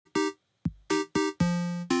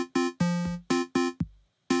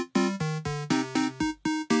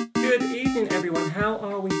Good evening, everyone. How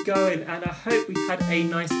are we going? And I hope we've had a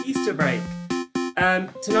nice Easter break.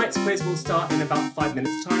 Tonight's quiz will start in about 5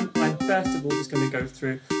 minutes' time. I'm first of all just going to go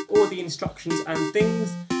through all the instructions and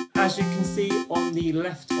things. As you can see on the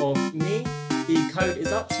left of me, the code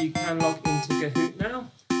is up, so you can log into Kahoot now.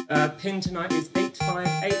 Pin tonight is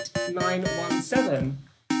 858917.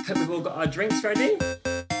 Hope we've all got our drinks ready.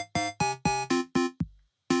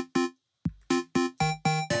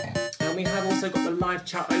 And we have also got the live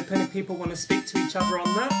chat open if people want to speak to each other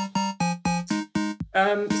on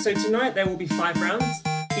that. So tonight there will be 5 rounds.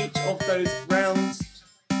 Each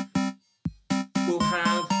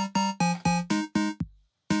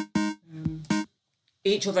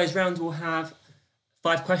of those rounds will have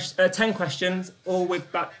 10 questions, all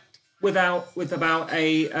with about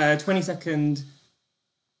a 20-second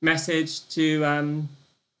message to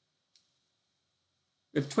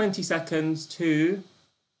with 20 seconds to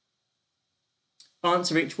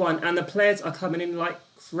answer each one. And the players are coming in like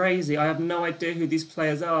crazy. I have no idea who these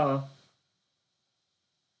players are.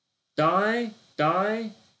 Die.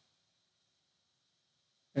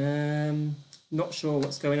 Not sure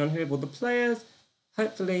what's going on here with all the players.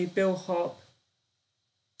 Hopefully Bill Hop,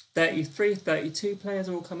 33, 32 players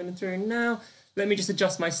are all coming in through now. Let me just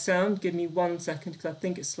adjust my sound. Give me 1 second because I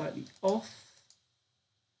think it's slightly off.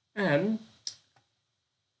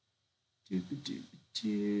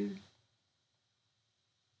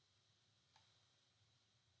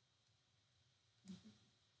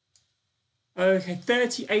 Okay,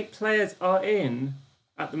 38 players are in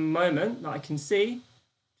at the moment that I can see.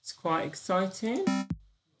 It's quite exciting.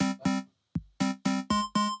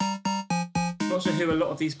 Not sure who a lot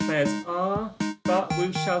of these players are, but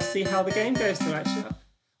we shall see how the game goes tonight.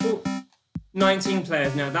 Oh, 19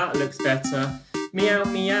 players now, that looks better. Meow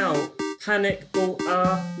meow, Panic Ball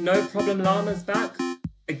No Problem Llama's back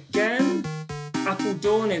again. Apple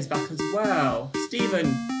Dawn is back as well.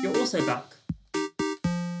 Stephen, you're also back.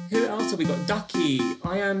 Who else have we got? Ducky,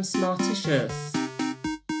 I Am Smarticious.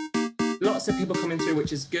 Lots of people coming through,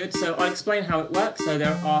 which is good. So I'll explain how it works. So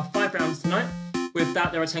there are 5 rounds tonight. With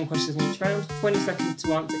that, there are 10 questions in each round, 20 seconds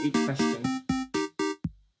to answer each question.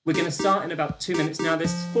 We're going to start in about 2 minutes now.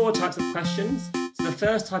 There's 4 types of questions. So the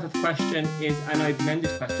first type of question is an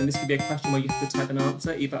open-ended question. This could be a question where you have to type an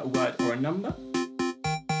answer, either a word or a number.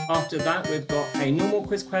 After that, we've got a normal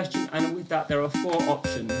quiz question, and with that, there are 4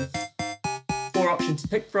 options. 4 options to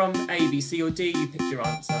pick from, A, B, C, or D. You pick your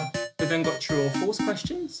answer. We've then got true or false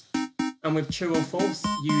questions. And with true or false,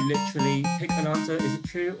 you literally pick an answer. Is it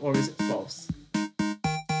true or is it false?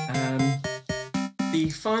 The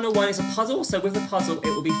final one is a puzzle. So with the puzzle, it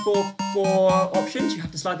will be four options. You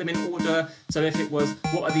have to slide them in order. So if it was,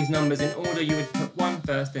 what are these numbers in order, you would put 1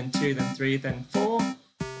 first, then 2, then 3, then 4.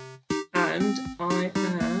 And I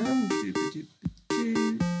am...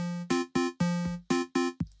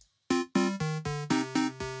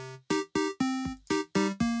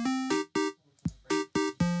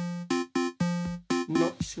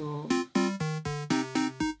 not sure.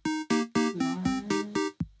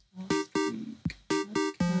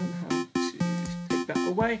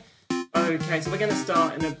 Away. Okay, so we're going to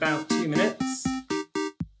start in about 2 minutes.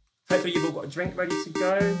 Hopefully you've all got a drink ready to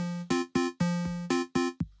go.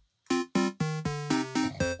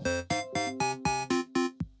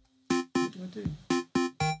 What do I do?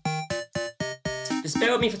 Just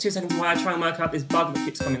bear with me for 2 seconds while I try and work out this bug that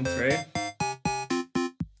keeps coming through.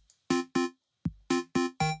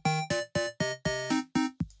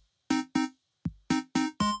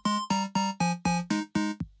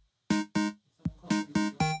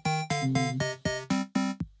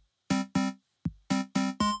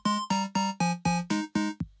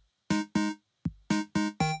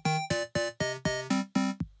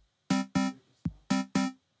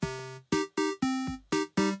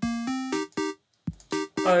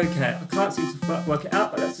 Okay, I can't seem to work it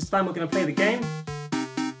out, but that's just fine. We're going to play the game.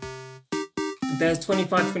 There's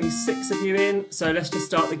 25, 26 of you in, so let's just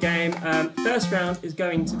start the game. First round is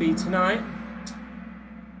going to be tonight.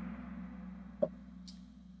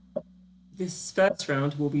 This first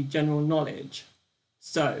round will be general knowledge.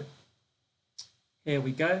 So, here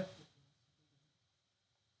we go.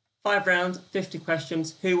 5 rounds, 50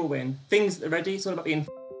 questions. Who will win? Things are ready. It's all about being...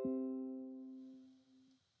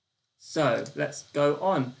 So, let's go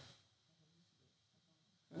on.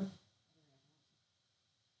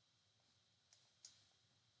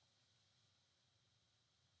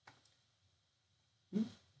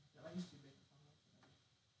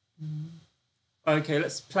 Okay,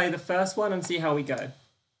 let's play the first one and see how we go.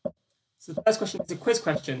 So the first question is a quiz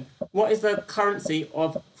question. What is the currency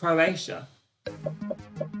of Croatia?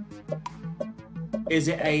 Is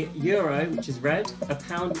it a euro, which is red, a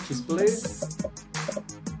pound, which is blue,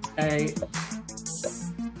 a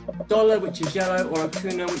dollar, which is yellow, or a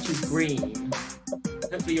kuna, which is green?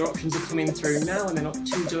 Hopefully your options are coming through now and they're not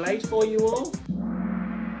too delayed for you all.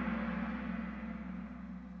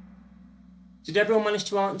 Did everyone manage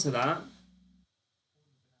to answer that?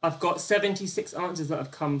 I've got 76 answers that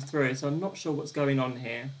have come through, so I'm not sure what's going on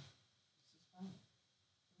here.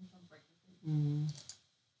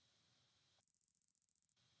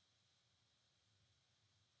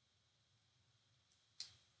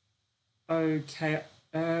 Okay,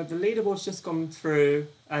 the leaderboard's just gone through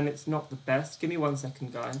and it's not the best. Give me 1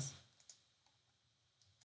 second, guys.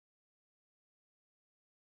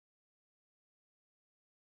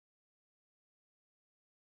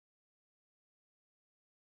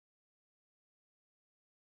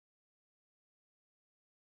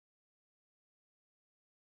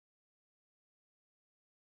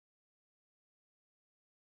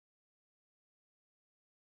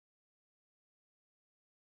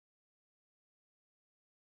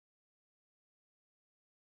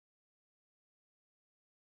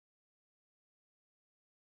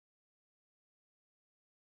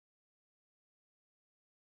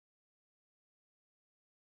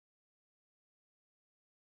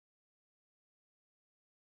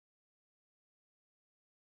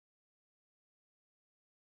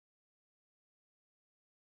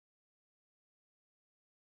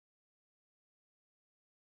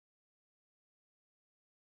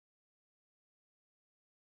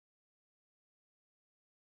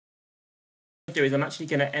 Do is I'm actually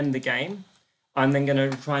going to end the game. I'm then going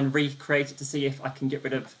to try and recreate it to see if I can get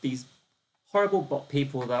rid of these horrible bot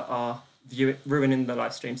people that are ruining the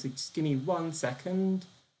live stream. So just give me 1 second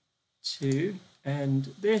to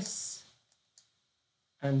end this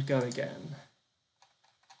and go again.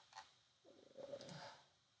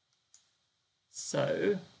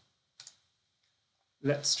 So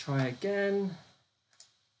let's try again.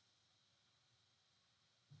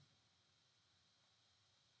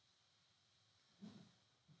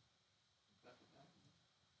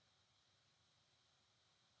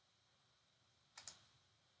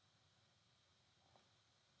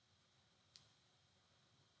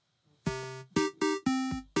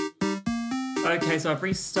 Okay, so I've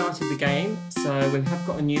restarted the game. So we have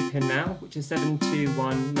got a new pin now, which is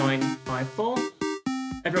 721954.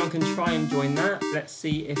 Everyone can try and join that. Let's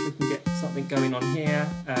see if we can get something going on here.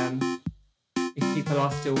 If people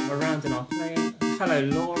are still around and are playing. Hello,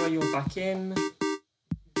 Laura, you're back in.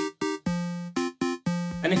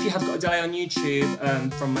 And if you have got a delay on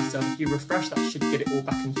YouTube from myself, if you refresh, that should get it all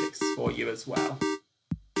back and fixed for you as well.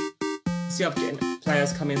 See, I'm getting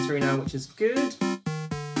players coming through now, which is good.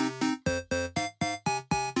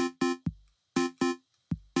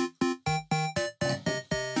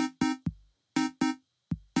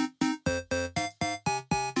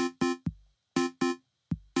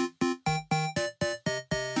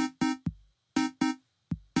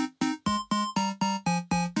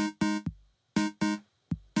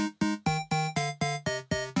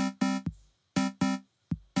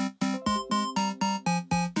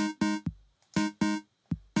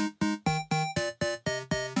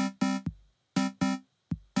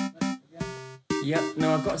 Yep,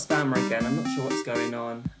 no, I've got a spammer again. I'm not sure what's going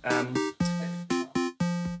on.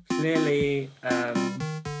 Clearly,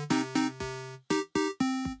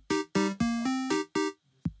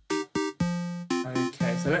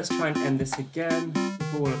 okay, so let's try and end this again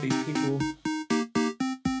with all of these people.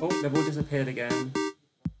 Oh, they've all disappeared again.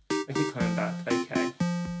 They keep coming back. Okay,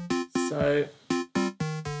 so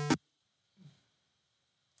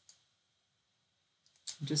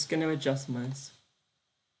I'm just going to adjust my.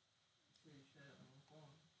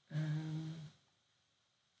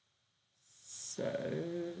 So,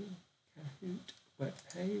 Kahoot web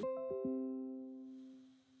page.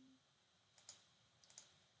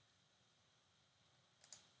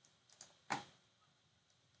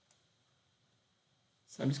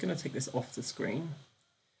 So I'm just going to take this off the screen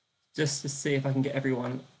just to see if I can get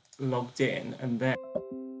everyone logged in, and then I'll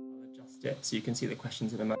adjust it so you can see the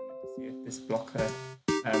questions in a moment to see if this blocker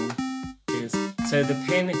is. So the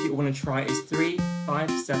pin, if you want to try, is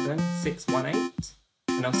 357618.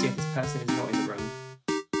 And I'll see if this person is not in the room.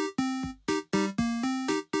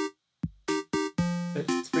 So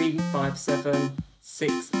it's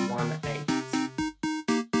 357618.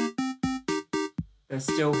 They're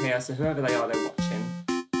still here, so whoever they are, they're watching.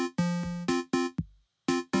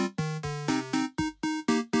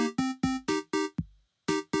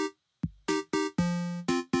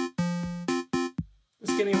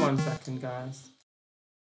 Just give me 1 second, guys.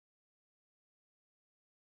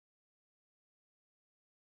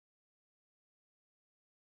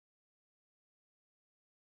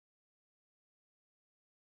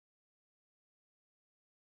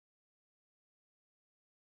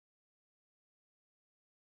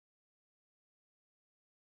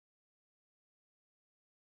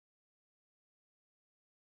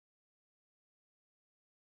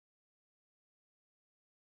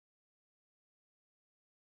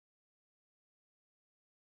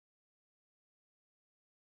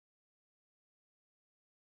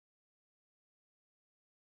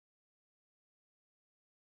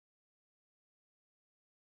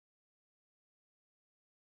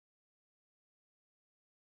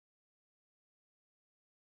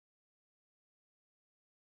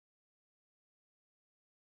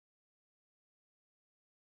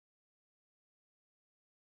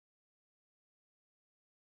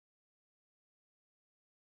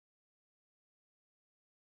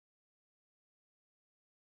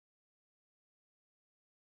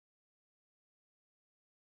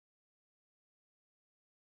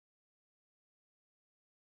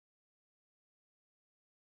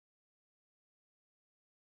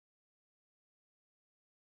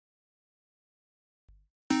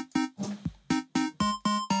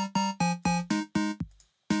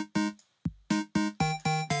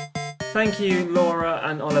 Thank you, Laura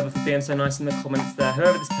and Oliver, for being so nice in the comments there.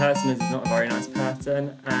 Whoever this person is not a very nice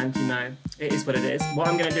person, and you know, it is what it is. What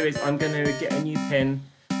I'm going to do is I'm going to get a new pin,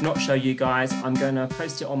 not show you guys. I'm going to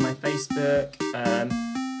post it on my Facebook.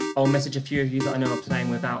 I'll message a few of you that I know are playing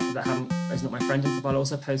without that haven't. It's not my friend, and I'll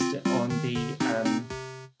also post it on the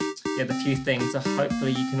the few things. So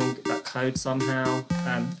hopefully you can all get that code somehow,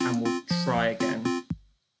 and we'll try again.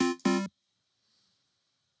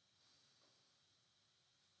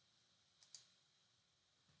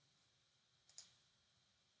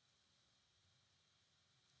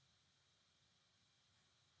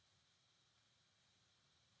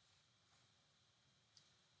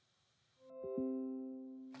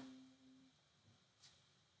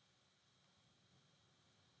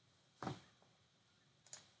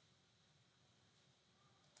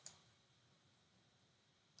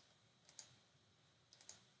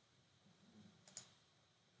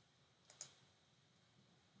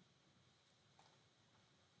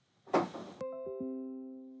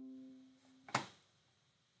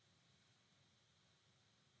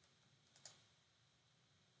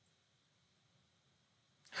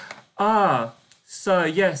 So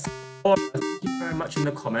yes, thank you very much in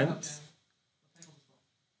the comments.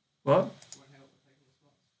 What?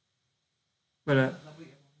 Well,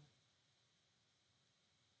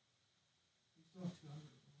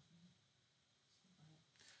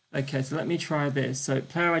 okay, so let me try this. So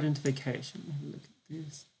player identification. Look at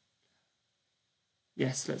this.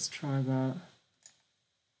 Yes, let's try that.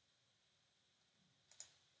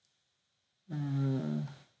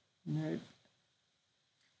 Nope.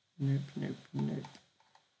 Nope, nope, nope.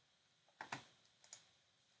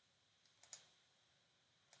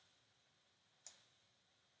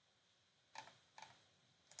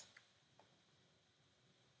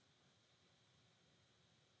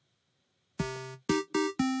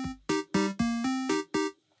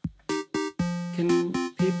 Can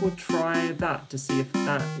people try that to see if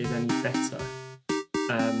that is any better?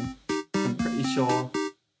 I'm pretty sure.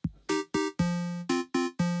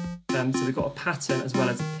 So we've got a pattern as well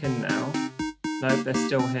as a pin now. No, they're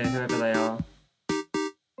still here, whoever they are.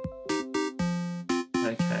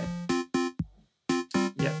 Okay.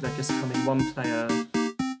 Yep, they're just coming one player.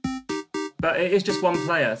 But it is just one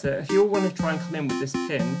player, so if you all want to try and come in with this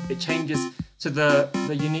pin, it changes to the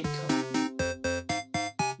unique...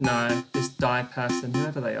 No, this die person,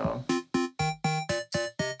 whoever they are.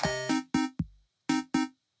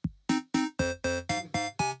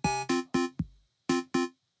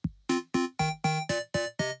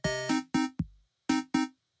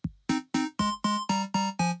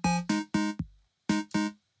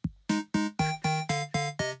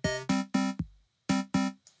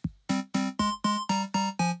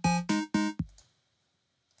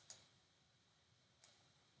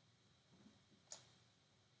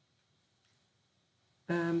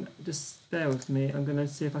 Just bear with me. I'm going to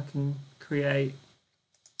see if I can create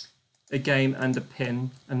a game and a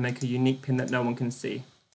pin and make a unique pin that no one can see.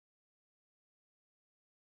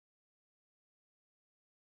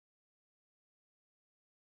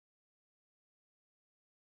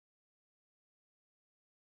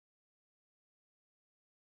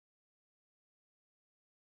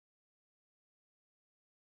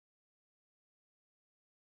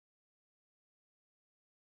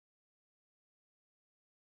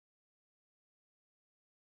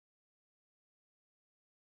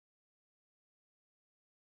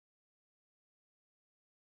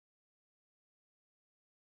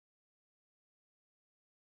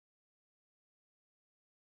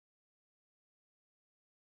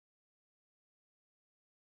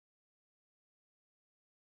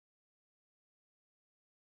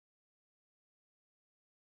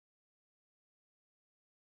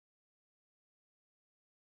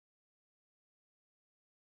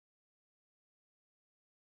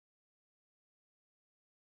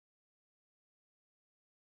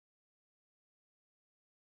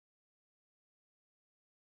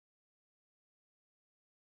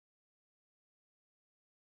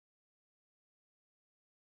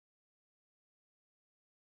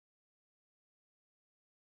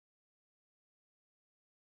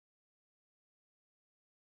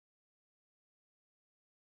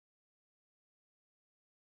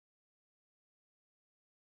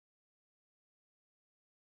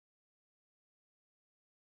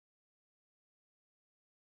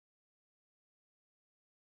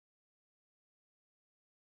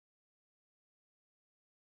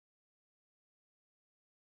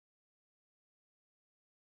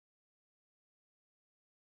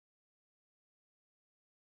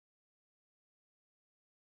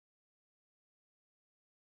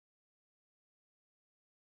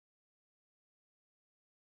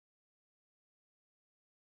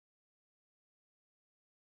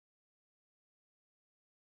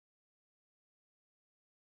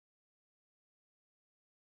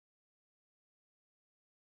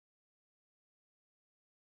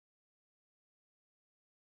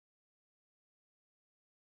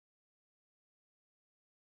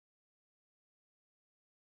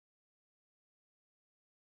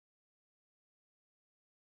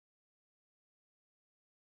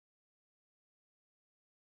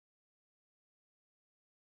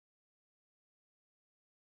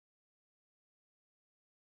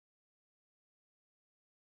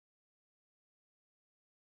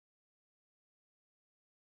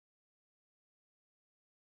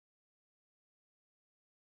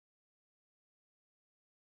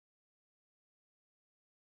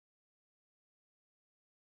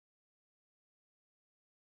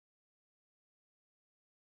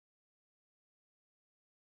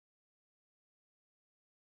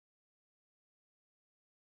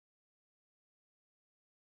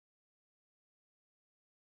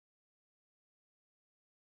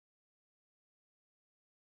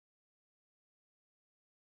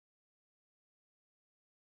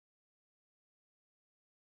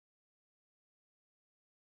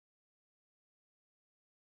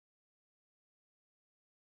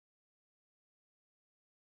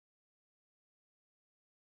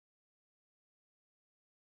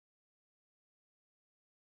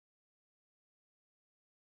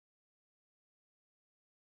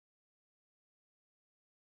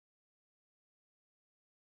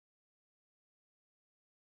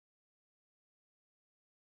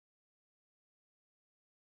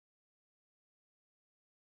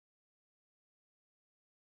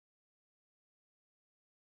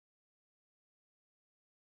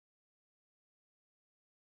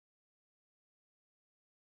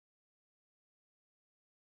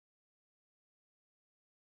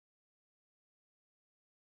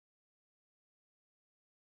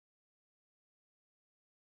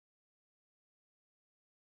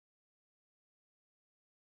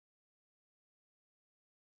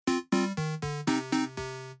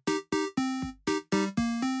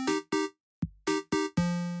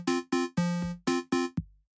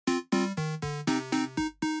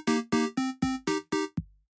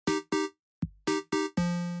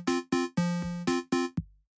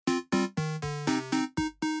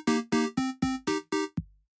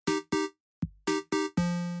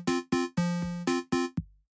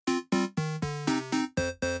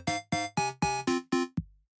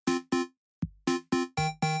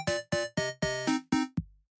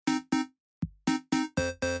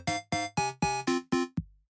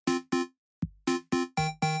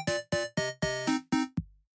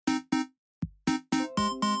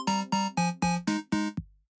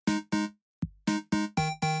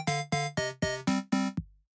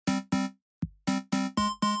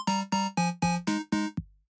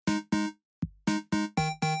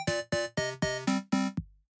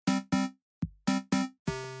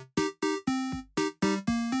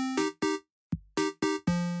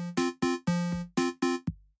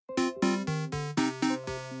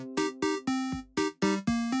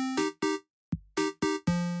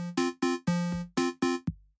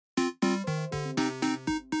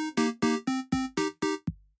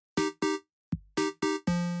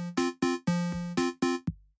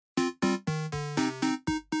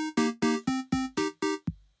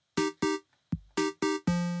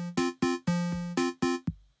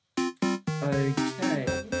 Okay.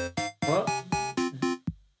 What?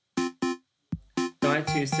 Die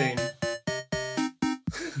too soon.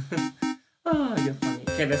 Oh, you're funny.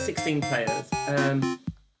 Okay, there's 16 players.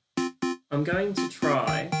 I'm going to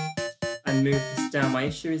try and move this down. My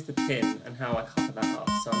issue is the pin and how I cover that up.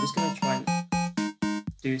 So I'm just going to try and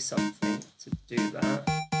do something to do that.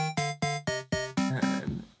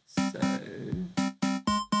 And so...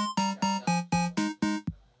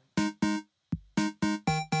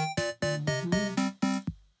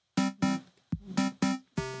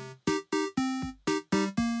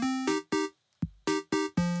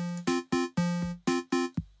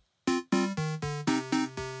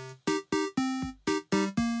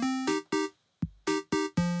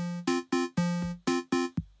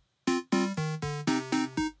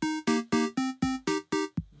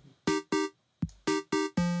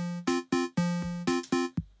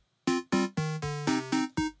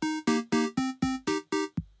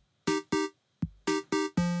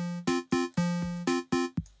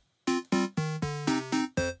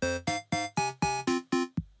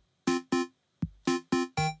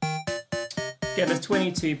 Yeah, there's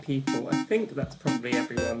 22 people. I think that's probably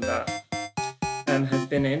everyone that has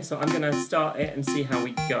been in. So I'm going to start it and see how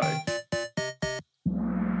we go.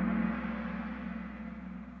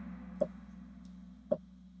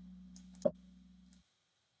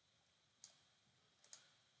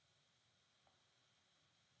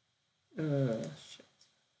 Shit.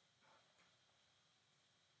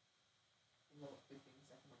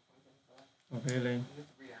 Oh, really?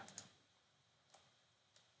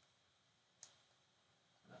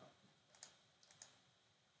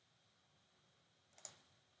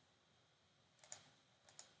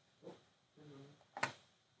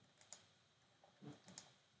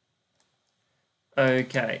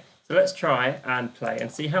 Okay, so let's try and play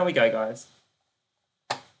and see how we go, guys.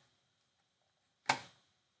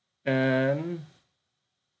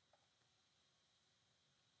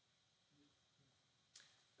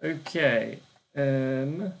 Okay,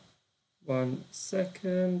 1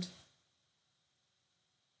 second.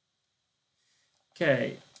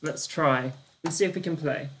 Okay, let's try and see if we can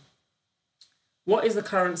play. What is the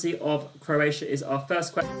currency of Croatia is our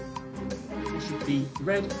first question. It should be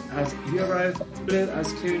red as euro, blue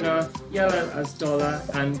as kuna, yellow as dollar,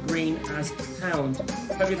 and green as pound.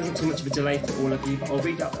 Hopefully there's not too much of a delay for all of you, but I'll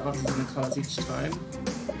read out the answers in the colours each time.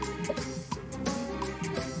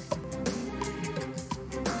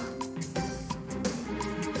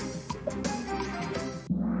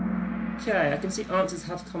 Okay, I can see answers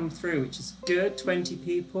have come through, which is good. 20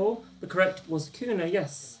 people. The correct was kuna,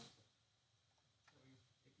 yes.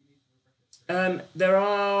 There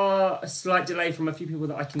are a slight delay from a few people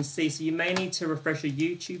that I can see, so you may need to refresh your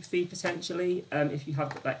YouTube feed potentially if you have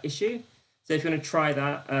got that issue. So if you want to try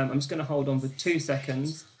that, I'm just going to hold on for 2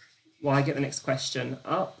 seconds while I get the next question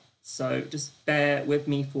up. So just bear with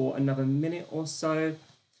me for another minute or so,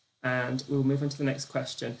 and we'll move on to the next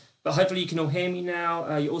question. But hopefully you can all hear me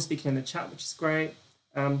now. You're all speaking in the chat, which is great.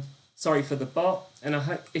 Sorry for the bot, and I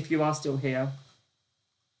hope if you are still here,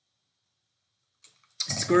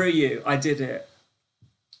 screw you, I did it.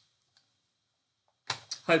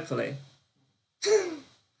 Hopefully.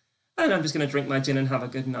 And I'm just going to drink my gin and have a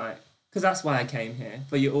good night. Because that's why I came here,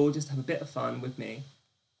 for you all just to have a bit of fun with me.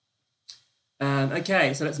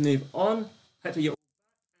 Okay, so let's move on. Hopefully you're all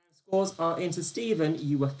back. Scores are into Stephen,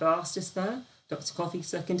 you were fastest there. Dr. Coffee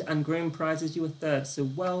second, and Green Prizes, you were third. So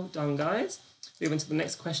well done, guys. Moving to the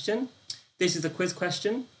next question. This is a quiz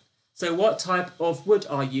question. So what type of wood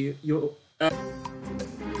are you? Your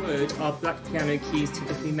wood are black piano keys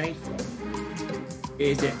typically made from?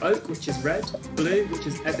 Is it oak, which is red, blue, which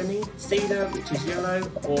is ebony, cedar, which is yellow,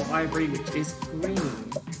 or ivory, which is green?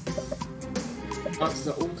 Answers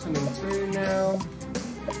are all coming through now.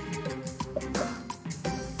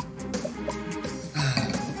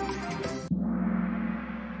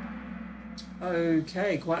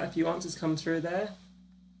 Okay, quite a few answers come through there.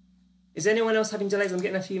 Is anyone else having delays? I'm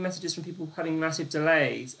getting a few messages from people having massive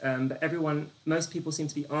delays, but most people seem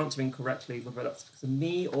to be answering correctly, whether that's because of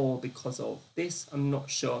me or because of this, I'm not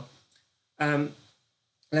sure.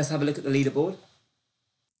 Let's have a look at the leaderboard.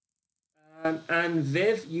 And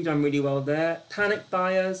Viv, you done really well there. Panic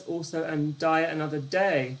Buyers also, and Die Another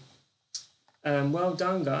Day. Well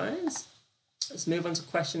done, guys. Let's move on to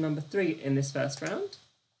question number 3 in this first round.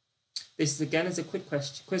 This is again a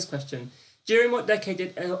quiz question. During what decade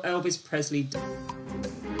did Elvis Presley die?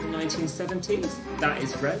 The 1970s, that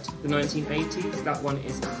is red. The 1980s, that one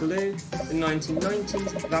is blue. The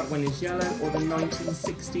 1990s, that one is yellow. Or the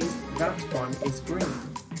 1960s, that one is green.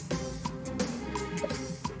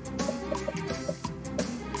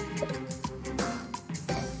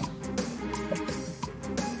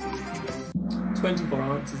 24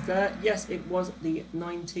 answers there. Yes, it was the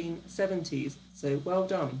 1970s. So well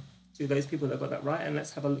done to those people that got that right. And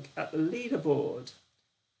let's have a look at the leaderboard.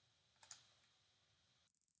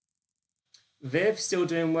 Viv still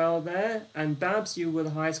doing well there. And Babs, you were the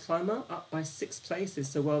highest climber, up by 6 places.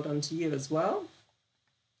 So well done to you as well.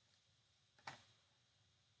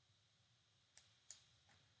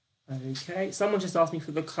 Okay, someone just asked me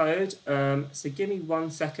for the code. So give me 1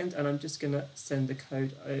 second and I'm just going to send the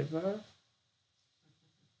code over.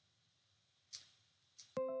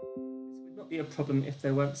 This would not be a problem if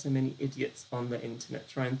there weren't so many idiots on the internet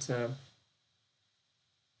trying to...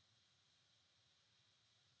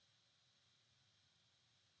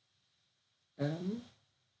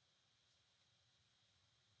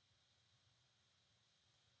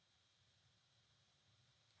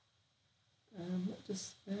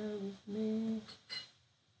 just bear with me.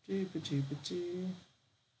 Doo-ba-doo-ba-doo.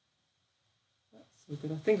 That's so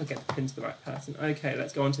good. I think I'll get the pin to the right person. Okay,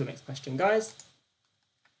 let's go on to the next question, guys.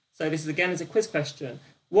 So this is again is a quiz question.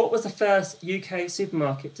 What was the first UK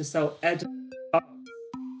supermarket to sell edible arts?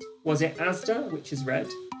 Was it Asda, which is red,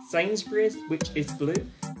 Sainsbury's, which is blue,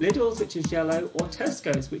 Lidl's, which is yellow, or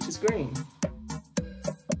Tesco's, which is green?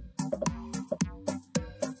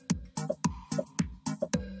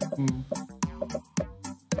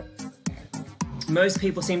 Most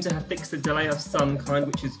people seem to have fixed a delay of some kind,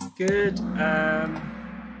 which is good.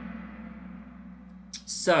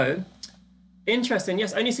 So, interesting.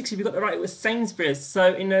 Yes, only 6 of you got that right. It was Sainsbury's.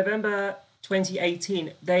 So in November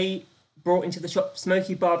 2018, they brought into the shop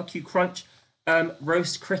Smoky Barbecue Crunch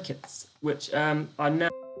roast crickets, which are now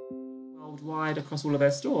worldwide across all of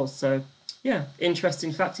their stores. So yeah,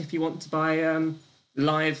 interesting fact if you want to buy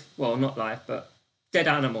live, well, not live, but dead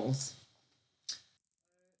animals.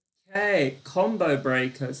 Okay, combo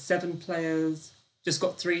breakers, 7 players, just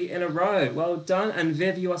got 3 in a row. Well done. And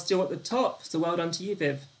Viv, you are still at the top. So well done to you,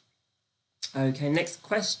 Viv. Okay, next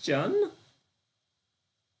question.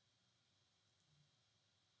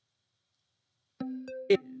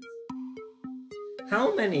 Is,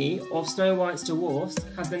 how many of Snow White's dwarfs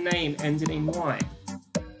have the name ending in Y?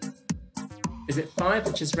 Is it 5,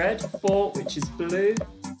 which is red, 4, which is blue,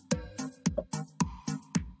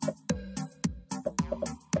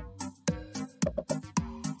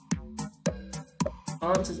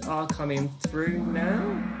 answers are coming through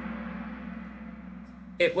now.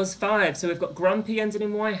 It was 5. So we've got grumpy ending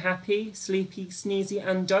in Y, happy, sleepy, sneezy,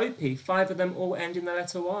 and dopey. 5 of them all end in the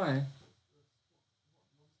letter Y.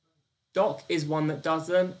 Doc is one that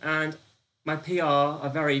doesn't, and my PR are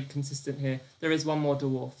very consistent here. There is one more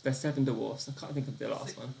dwarf. There's 7 dwarfs. I can't think of the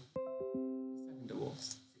last one. 7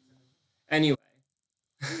 dwarfs. Anyway.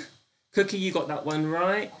 Cookie, you got that one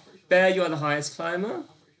right. Bear, you are the highest climber.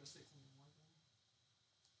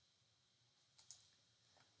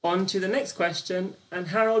 On to the next question. And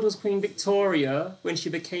how old was Queen Victoria when she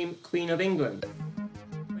became Queen of England?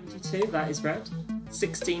 22, that is red.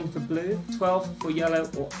 16 for blue, 12 for yellow,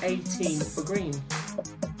 or 18 for green.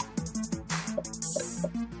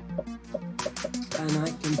 And I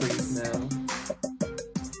can breathe now.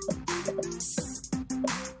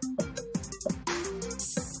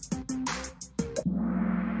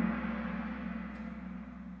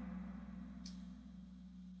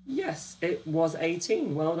 Yes, it was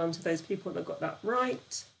 18. Well done to those people that got that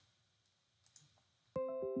right.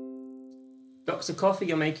 Dr. Coffee,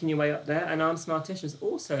 you're making your way up there, and I'm Smartish is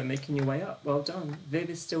also making your way up. Well done. Viv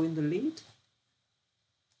is still in the lead.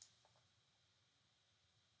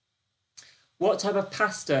 What type of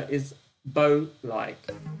pasta is Bo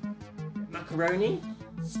like? Macaroni,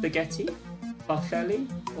 spaghetti, farfalle,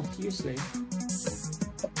 or fusilli?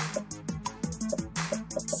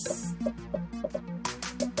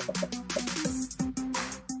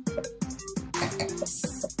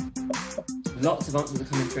 Lots of answers are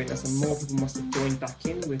coming through now, so more people must have joined back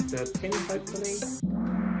in with the pin, hopefully.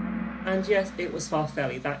 And yes, it was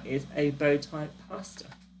farfalle. That is a bow type pasta.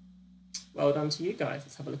 Well done to you guys.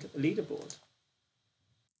 Let's have a look at the leaderboard.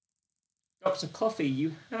 Dr. Coffee,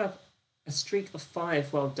 you have a streak of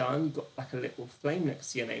 5. Well done. You've got like a little flame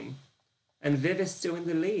next to your name. And Viv is still in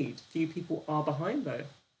the lead. Few people are behind though.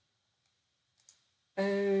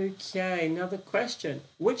 Okay, another question.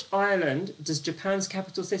 Which island does Japan's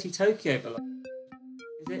capital city Tokyo belong?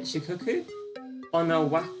 Is it Shikoku,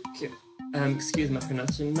 Onawaki, excuse my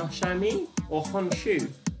pronunciation, Noshami, or Honshu?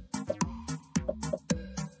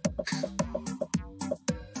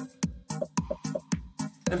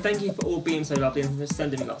 And thank you for all being so lovely and for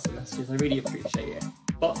sending me lots of messages. I really appreciate it.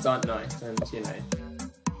 Bots aren't nice, and you know.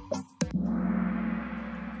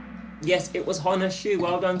 Yes, it was Honshu.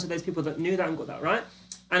 Well done to those people that knew that and got that right.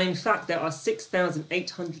 And in fact, there are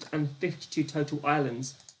 6,852 total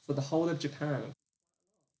islands for the whole of Japan.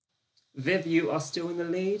 Viv, you are still in the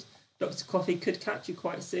lead. Dr. Coffee could catch you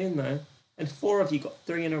quite soon, though. And 4 of you got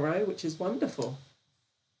 3 in a row, which is wonderful.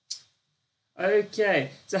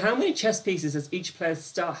 Okay, so how many chess pieces does each player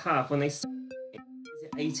have when they start? Is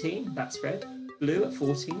it 18? That's red. Blue at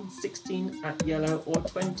 14, 16 at yellow, or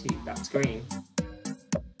 20? That's green.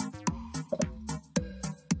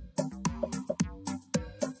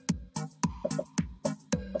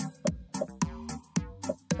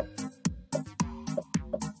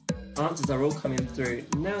 Answers are all coming through.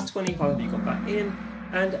 Now 25 of you got that in.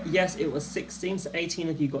 And yes, it was 16, so 18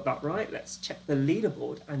 of you got that right. Let's check the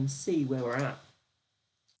leaderboard and see where we're at.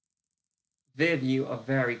 Viv, you are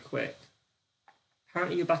very quick.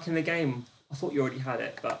 Apparently you're back in the game. I thought you already had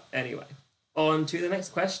it, but anyway. On to the next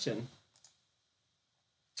question.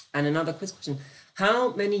 And another quiz question.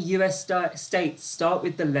 How many US states start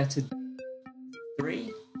with the letter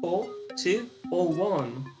 3, 4, 2, or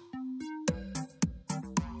 1?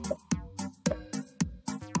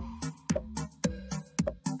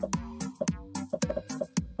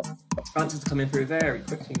 Answers are coming through very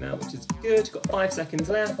quickly now, which is good. Got 5 seconds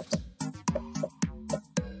left.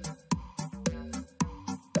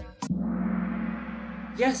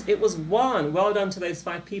 Yes, it was 1. Well done to those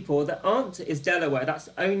 5 people. The answer is Delaware. That's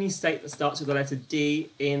the only state that starts with the letter D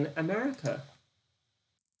in America.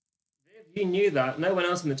 You knew that. No one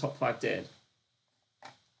else in the top 5 did.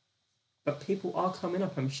 But people are coming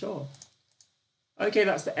up, I'm sure. Okay,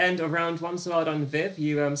 that's the end of round 1. So well done, Viv.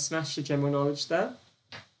 You smashed your general knowledge there.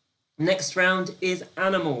 Next round is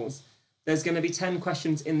animals. There's going to be 10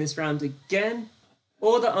 questions in this round again.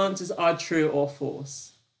 All the answers are true or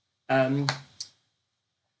false.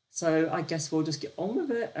 So I guess we'll just get on with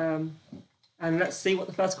it. And let's see what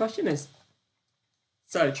the first question is.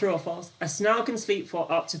 So, true or false? A snail can sleep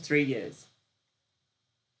for up to 3 years.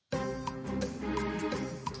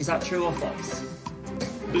 Is that true or false?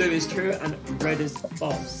 Blue is true and red is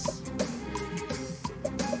false.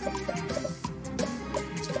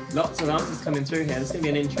 Lots of answers coming through here. This is going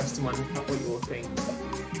to be an interesting one. What you all think.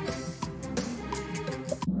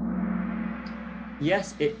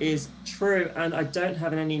 Yes, it is true, and I don't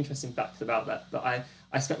have any interesting facts about that, but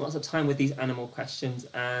I spent lots of time with these animal questions,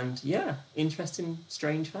 and yeah, interesting,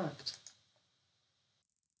 strange fact.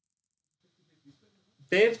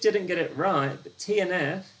 Viv didn't get it right, but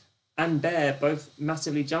TNF and Bear both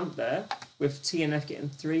massively jumped there, with TNF getting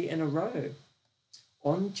 3 in a row.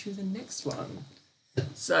 On to the next one.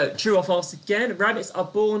 So, true or false again? Rabbits are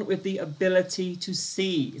born with the ability to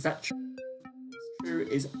see. Is that true? True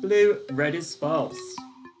is blue, red is false.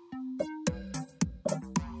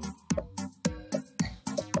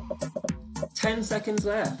 Ten seconds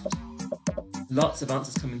left. Lots of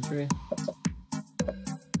answers coming through.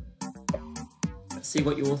 Let's see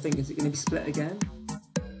what you all think. Is it going to be split again?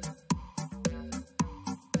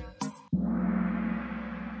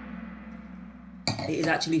 It is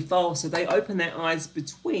actually false. So they open their eyes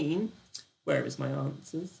between, where is my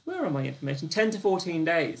answers? Where are my information? 10 to 14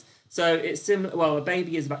 days. So it's similar, well, a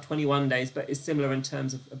baby is about 21 days, but it's similar in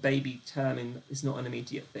terms of a baby term, and it's not an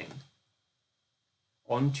immediate thing.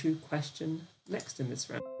 On to question next in this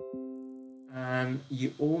round.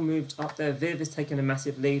 You all moved up there. Viv is taking a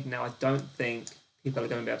massive lead now. I don't think people are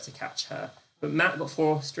going to be able to catch her. But Matt got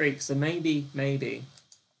 4 streaks, so maybe.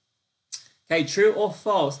 Okay, true or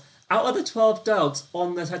false? Out of the 12 dogs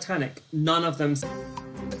on the Titanic, none of them...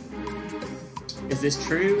 Is this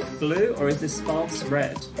true, blue, or is this false,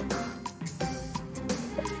 red?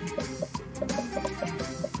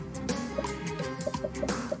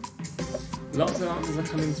 Lots of answers are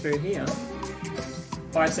coming through here.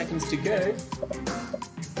 5 seconds to go.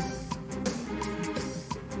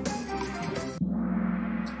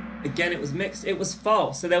 Again, it was mixed. It was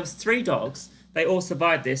false. So there was 3 dogs. They all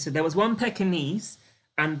survived this. So there was 1 Pekingese,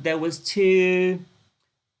 and there was 2...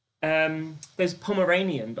 those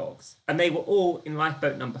Pomeranian dogs, and they were all in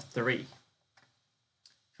lifeboat number 3.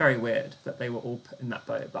 Very weird that they were all put in that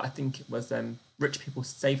boat, but I think it was rich people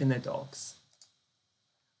saving their dogs.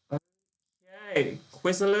 Okay,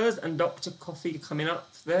 Quizzlers and Dr. Coffee coming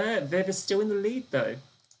up there. Viv is still in the lead though.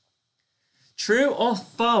 True or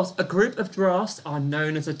false? A group of giraffes are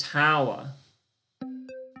known as a tower.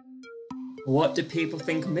 What do people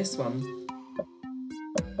think on this one?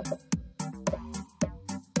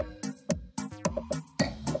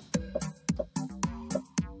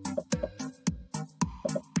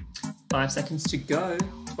 Five seconds to go.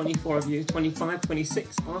 24 of you, 25,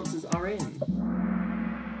 26 answers are in.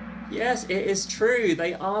 Yes, it is true.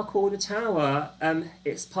 They are called a tower.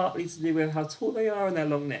 It's partly to do with how tall they are and their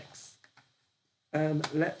long necks.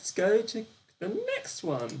 Let's go to the next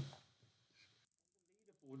one.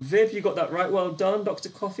 Viv, you got that right. Well done. Dr.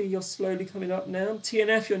 Coffee, you're slowly coming up now.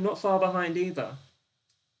 TNF, you're not far behind either.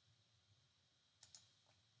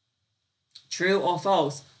 True or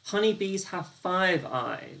false? Honeybees have 5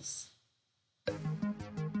 eyes.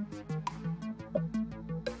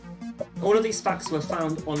 All of these facts were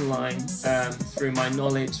found online through my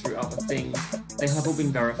knowledge, through other things. They have all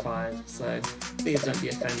been verified, so please don't be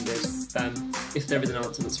offended. If there is an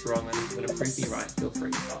answer that's wrong and you're going to prove me right, feel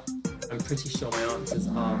free. But I'm pretty sure my answers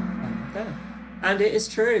are there. And it is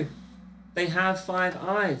true. They have 5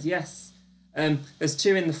 eyes, yes. There's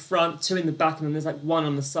 2 in the front, 2 in the back, and then there's like 1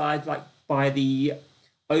 on the side, like by the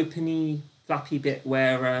openy, flappy bit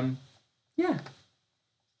where, yeah.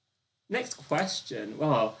 Next question.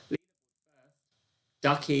 Well,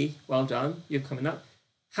 Ducky, well done. You're coming up.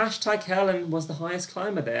 Hashtag Helen was the highest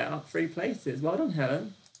climber there, up 3 places. Well done,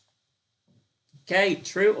 Helen. Okay,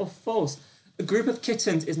 true or false? A group of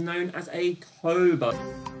kittens is known as a cobra.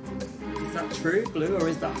 Is that true, Blue, or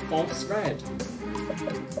is that false, Red?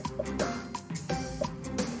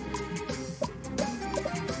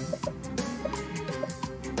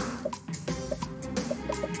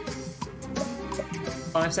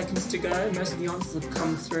 Five seconds to go. Most of the answers have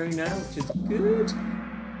come through now, which is good.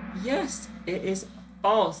 Yes, it is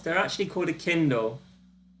false. They're actually called a Kindle.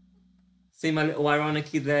 See my little irony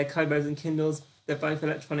there, Kobos and Kindles. They're both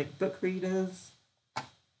electronic book readers.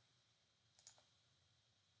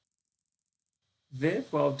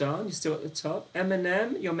 Viv, well done. You're still at the top.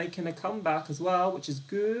 Eminem, you're making a comeback as well, which is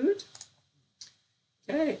good.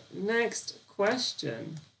 Okay, next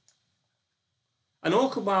question. An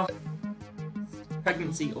orca while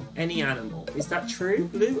pregnancy of any animal. Is that true,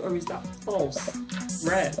 Blue, or is that false,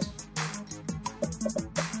 Red?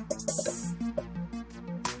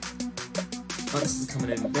 Oh, this is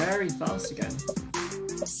coming in very fast again.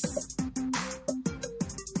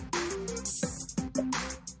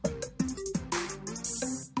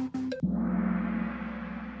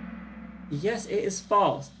 Yes, it is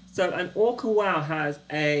false. So an orca whale has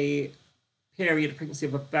a period of pregnancy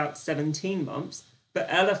of about 17 months, but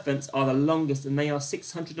elephants are the longest, and they are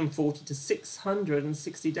 640 to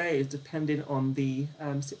 660 days, depending on the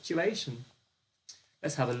situation.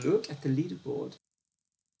 Let's have a look at the leaderboard.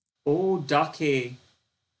 Oh, Ducky,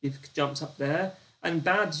 you've jumped up there. And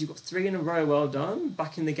Babs, you've got 3 in a row. Well done.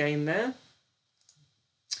 Back in the game there.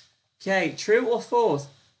 Okay, true or false?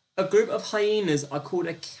 A group of hyenas are called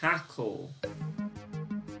a cackle.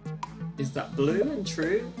 Is that Blue and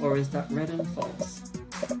true, or is that Red and false?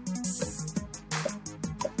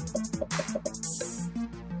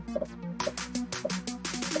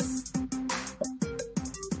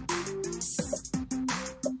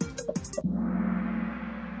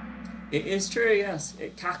 It is true, yes.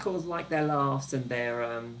 It cackles like their laughs and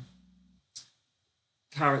their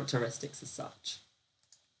characteristics as such.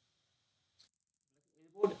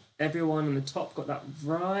 Everyone on the top got that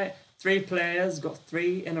right. 3 players got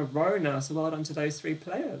 3 in a row now, so well done to those 3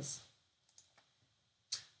 players.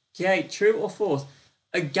 Okay, true or false?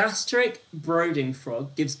 A gastric brooding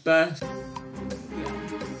frog gives birth.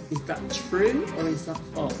 Is that true or is that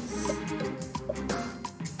false?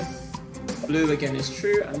 Blue again is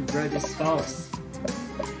true and red is false.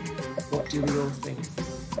 What do we all think?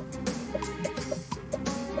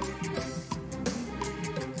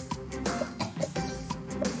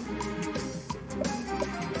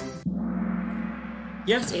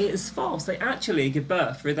 Yes, it is false. They actually give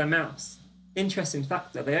birth through their mouths. Interesting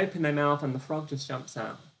fact that they open their mouth and the frog just jumps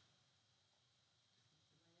out.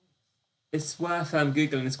 It's worth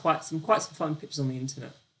Googling. There's quite some fun pictures on the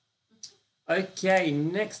internet. Okay,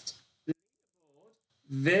 next.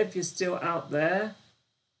 Viv, you're still out there.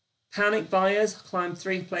 Panic buyers climbed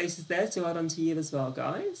 3 places there, so well done to you as well,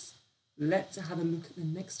 guys. Let's have a look at the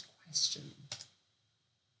next question.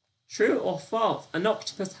 True or false? An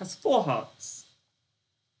octopus has 4 hearts.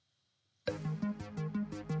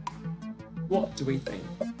 What do we think?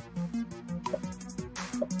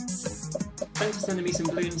 Thanks for sending me some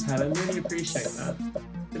balloons, Helen. Really appreciate that.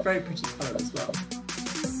 They're very pretty colour as well.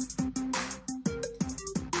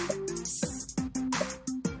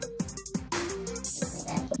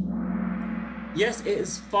 Yes, it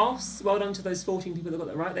is false. Well done to those 14 people that got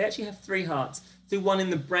that right. They actually have 3 hearts. So 1 in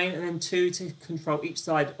the brain and then 2 to control each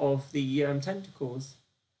side of the tentacles.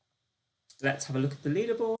 Let's have a look at the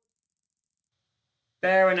leaderboard.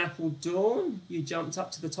 Bear and Apple Dawn, you jumped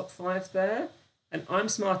up to the top 5 there. And I'm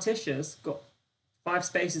Smarticious, got 5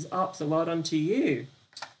 spaces up, so well done to you.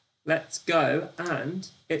 Let's go, and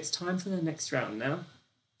it's time for the next round now.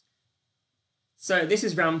 So this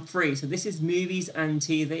is round 3, so this is movies and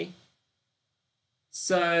TV.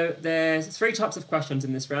 So there's 3 types of questions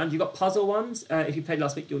in this round. You've got puzzle ones. If you played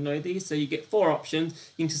last week, you'll know these. So you get 4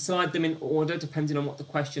 options. You can decide them in order depending on what the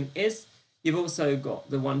question is. You've also got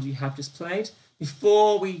the ones you have just played.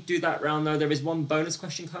 Before we do that round, though, there is one bonus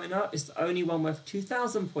question coming up. It's the only one worth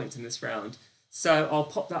 2,000 points in this round. So I'll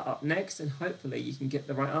pop that up next, and hopefully you can get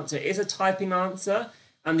the right answer. It is a typing answer,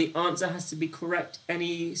 and the answer has to be correct.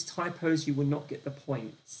 Any typos, you will not get the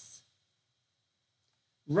points.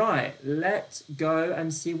 Right, let's go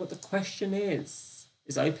and see what the question is.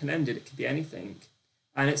 It's open-ended, it could be anything.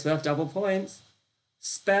 And it's worth double points.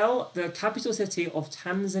 Spell the capital city of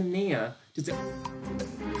Tanzania. Does it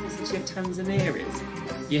the city of Tanzania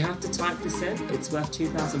is? You have to type this in. It's worth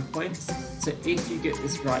 2,000 points. So if you get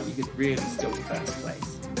this right, you could really steal first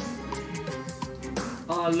place.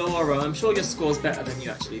 Oh, Laura, I'm sure your score's better than you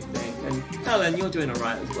actually think. And Helen, you're doing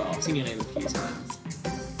alright as well. I've seen your name a few times.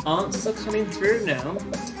 Answers are coming through now.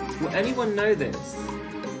 Will anyone know this?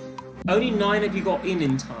 Only 9 of you got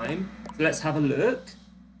in time. So let's have a look.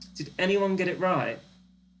 Did anyone get it right?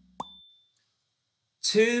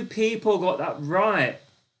 2 people got that right.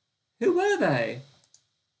 Who were they?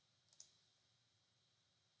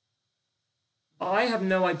 I have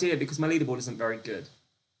no idea because my leaderboard isn't very good.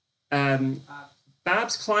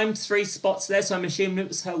 Babs climbed 3 spots there, so I'm assuming it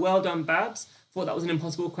was her. Well done, Babs. Thought that was an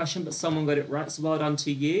impossible question, but someone got it right, so well done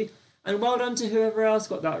to you. And well done to whoever else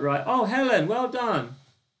got that right. Oh, Helen, well done.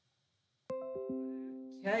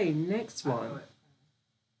 Okay, next one.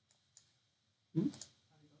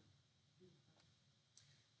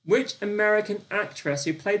 Which American actress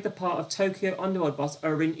who played the part of Tokyo Underworld boss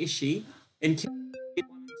Orin Ishii in Kill Bill 1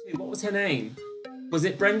 and 2? What was her name? Was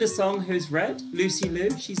it Brenda Song, who's red? Lucy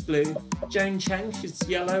Liu, she's blue. Joan Cheng, she's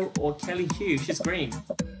yellow. Or Kelly Hu, she's green?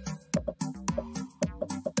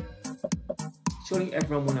 Surely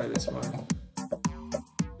everyone will know this, right?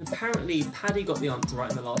 Apparently, Paddy got the answer right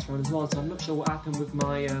in the last round as well, so I'm not sure what happened with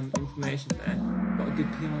my information there. Got a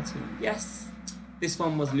good PR team. Yes! This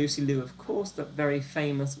one was Lucy Liu, of course, the very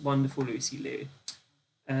famous, wonderful Lucy Liu.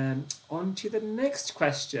 On to the next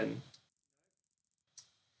question.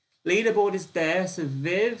 Leaderboard is there, so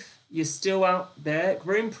Viv, you're still out there.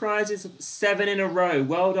 Groom prizes, 7 in a row.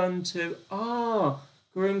 Well done to...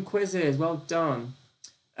 Groom quizzes, well done.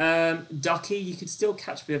 Ducky, you could still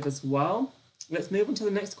catch Viv as well. Let's move on to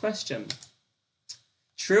the next question.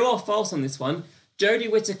 True or false on this one?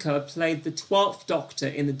 Jodie Whittaker played the 12th Doctor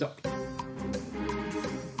in the Doctor.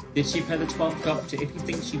 Did she play the 12th Doctor? If you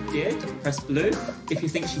think she did, press blue. If you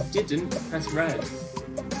think she didn't, press red.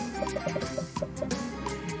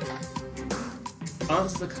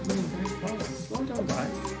 Answers are coming in very fast. Well done,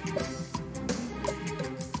 guys.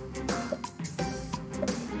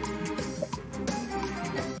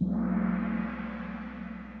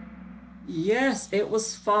 Yes, it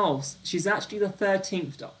was false. She's actually the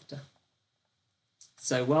 13th Doctor.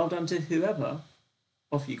 So well done to whoever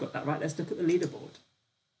of you got that right. Let's look at the leaderboard.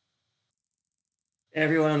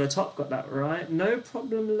 Everyone on the top got that right. No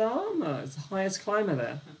problem, Llama. It's the highest climber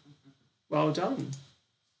there. Well done.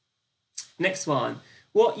 Next one.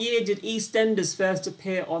 What year did EastEnders first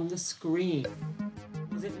appear on the screen?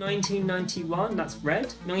 Was it 1991? That's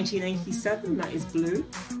red. 1987? That is blue.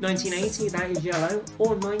 1980? That is yellow.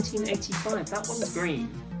 Or 1985? That one's green.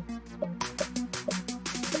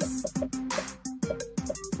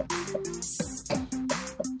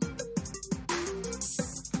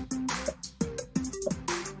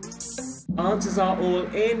 Answers are all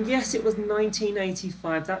in. Yes, it was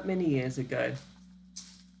 1985, that many years ago.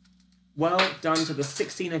 Well done to the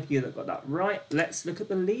 16 of you that got that right. Let's look at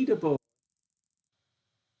the leaderboard.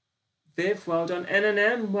 Viv, well done.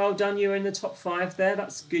 N&M, well done. You were in the top 5 there.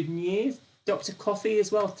 That's good news. Dr. Coffee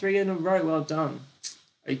as well, 3 in a row. Well done.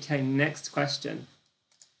 Okay, next question.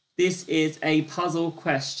 This is a puzzle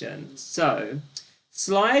question. So,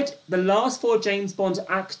 slide the last 4 James Bond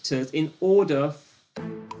actors in order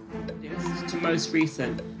to most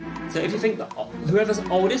recent. So if you think that whoever's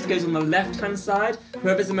oldest goes on the left-hand side,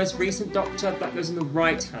 whoever's the most recent Doctor, that goes on the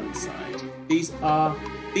right-hand side. These are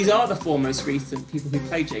the 4 most recent people who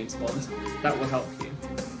play James Bond. That will help you.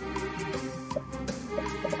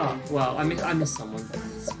 Well, I missed someone there.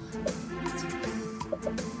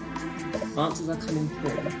 Answers are coming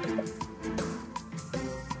through.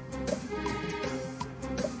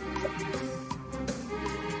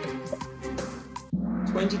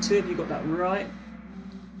 Two of you got that right.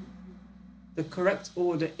 The correct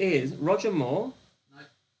order is Roger Moore, no.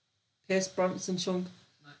 Pierce Brosnan, Sean.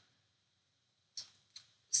 No.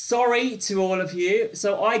 Sorry to all of you.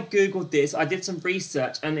 So I googled this. I did some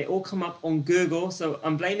research, and it all come up on Google. So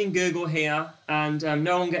I'm blaming Google here, and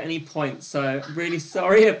no one get any points. So really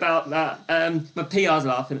sorry about that. My PR's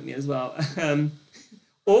laughing at me as well.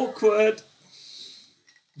 Awkward.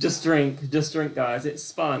 Just drink, guys. It's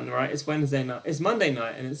fun, right? It's Wednesday night. It's Monday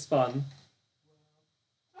night, and it's fun.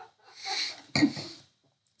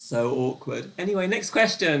 So awkward. Anyway, next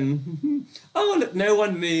question. Oh, look, no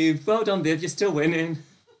one moved. Well done, Viv. You're still winning.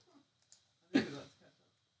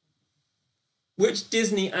 Which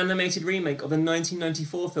Disney animated remake of the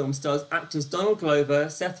 1994 film stars actors Donald Glover,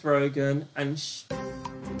 Seth Rogen, and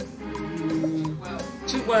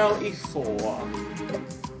Joelle Ifor?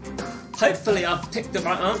 Hopefully I've picked the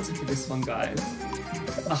right answer for this one, guys.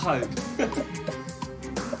 I hope.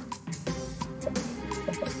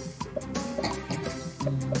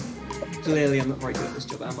 Clearly I'm not very good at this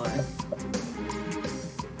job, am I?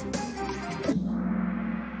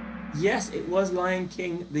 Yes, it was Lion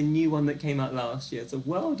King, the new one that came out last year. So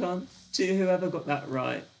well done to whoever got that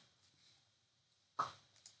right.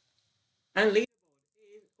 And leaderboard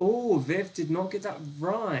is... Oh, Viv did not get that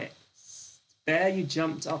right. Bear, you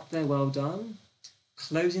jumped up there. Well done.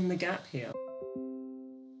 Closing the gap here.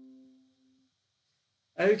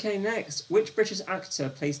 Okay, next. Which British actor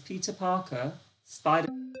plays Peter Parker,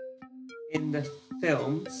 Spider-Man, in the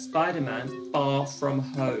film Spider-Man Far From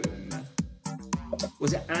Home?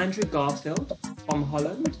 Was it Andrew Garfield, Tom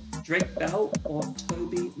Holland, Drake Bell, or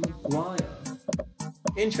Tobey Maguire?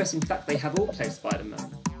 Interesting fact, they have all played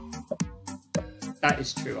Spider-Man. That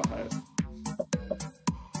is true, I hope.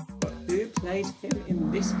 But who played him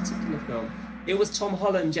in this particular film? It was Tom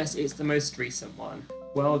Holland, yes, it's the most recent one.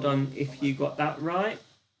 Well done if you got that right.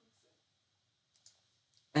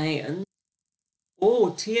 And...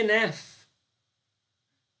 oh, TNF.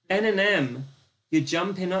 N&M. You're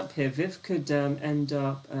jumping up here. Viv could end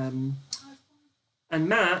up... and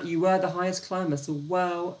Matt, you were the highest climber, so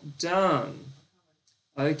well done.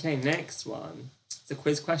 Okay, next one. It's a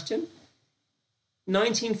quiz question.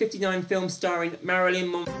 1959 film starring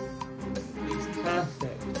Marilyn Monroe. It's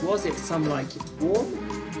perfect. Was it Some Like It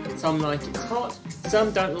Warm? Some Like It Hot?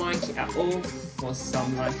 Some Don't Like It At All? Or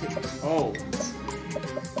Some Like It Cold?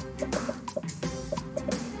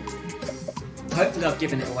 Hopefully I've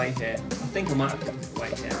given it away here. I think I might have given it away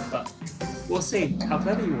here, but we'll see how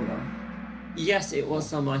clever you all are. Yes, it was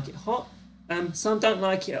Some Like It Hot. Some Don't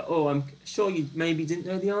Like It At All. I'm sure you maybe didn't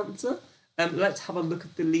know the answer. Let's have a look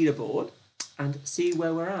at the leaderboard and see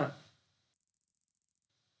where we're at.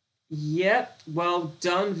 Yep, well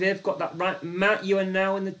done, Viv. Got that right. Matt, you are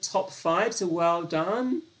now in the top 5, so well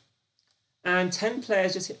done. And 10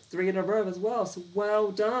 players just hit 3 in a row as well, so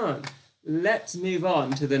well done. Let's move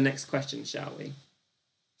on to the next question, shall we?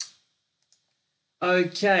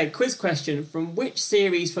 Okay, quiz question. From which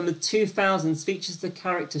series from the 2000s features the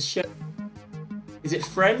character Sheldon? Is it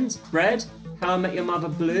Friends, Red, How I Met Your Mother,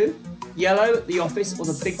 Blue, Yellow, The Office, or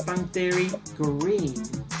The Big Bang Theory, Green?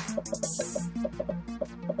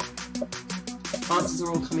 Answers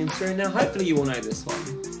are all coming through now. Hopefully you all know this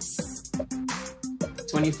one.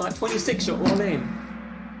 25, 26, you're all in.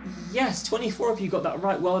 Yes, 24 of you got that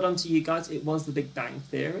right. Well done to you guys. It was The Big Bang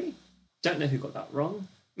Theory. Don't know who got that wrong.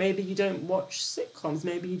 Maybe you don't watch sitcoms.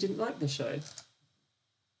 Maybe you didn't like the show.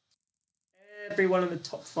 Everyone in the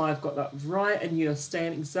top 5 got that right, and you're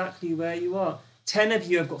staying exactly where you are. 10 of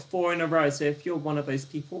you have got 4 in a row, so if you're one of those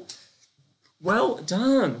people, well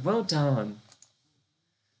done, well done.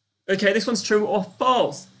 Okay, this one's true or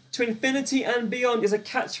false. To infinity and beyond is a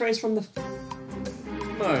catchphrase from the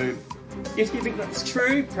mode. If you think that's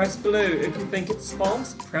true, press blue. If you think it's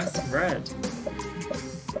false, press red.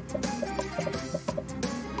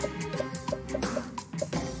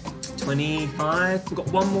 $25. We've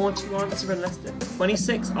got one more to answer and less than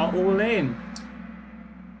 26 are all in.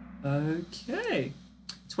 Okay.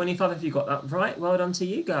 25 if you got that right. Well done to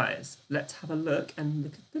you guys. Let's have a look and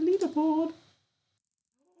look at the leaderboard.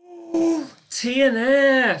 Oh,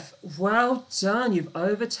 TNF. Well done. You've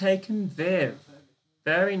overtaken Viv.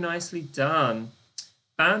 Very nicely done.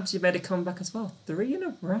 Babs, you better come back as well. 3 in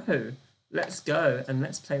a row. Let's go and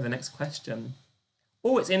let's play the next question.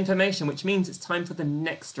 Oh, it's information, which means it's time for the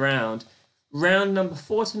next round. Round number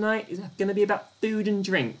 4 tonight is going to be about food and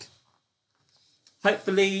drink.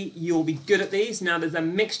 Hopefully you'll be good at these. Now there's a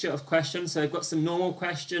mixture of questions. So I've got some normal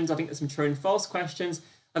questions. I think there's some true and false questions.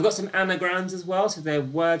 I've got some anagrams as well. So they're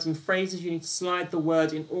words and phrases. You need to slide the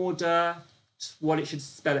word in order to what it should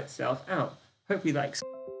spell itself out. Hopefully that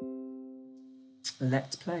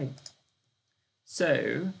Let's play.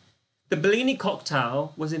 So, the Bellini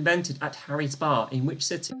cocktail was invented at Harry's Bar in which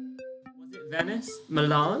city? Was it Venice,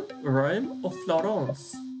 Milan, Rome, or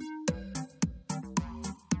Florence?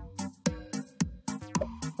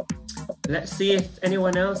 Let's see if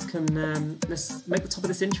anyone else can, let's make the top of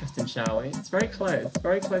this interesting, shall we? It's very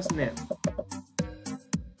close knit.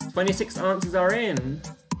 26 answers are in.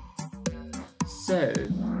 So,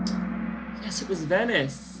 yes, it was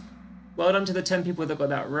Venice. Well done to the 10 people that got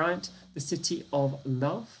that right. The city of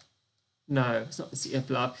love? No, it's not the city of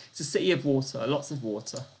love. It's a city of water, lots of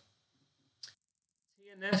water.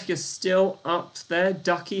 TNF, you're still up there.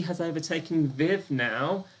 Ducky has overtaken Viv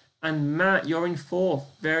now. And Matt, you're in 4th.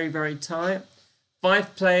 Very, very tight.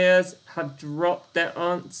 5 players have dropped their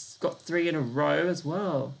answers, got 3 in a row as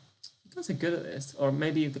well. You guys are good at this. Or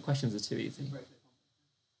maybe the questions are too easy.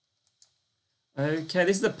 Okay,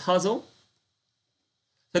 this is a puzzle.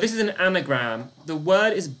 So this is an anagram. The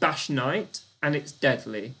word is Bash Night, and it's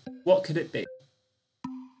deadly. What could it be?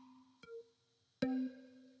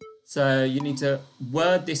 So you need to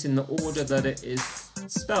word this in the order that it is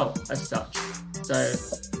spelled as such. So,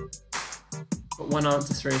 got 1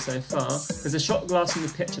 answer through so far. There's a shot glass in the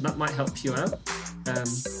picture, that might help you out.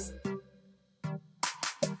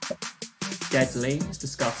 Deadly, it's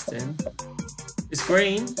disgusting. It's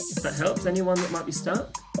green, if that helps. Anyone that might be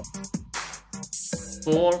stuck?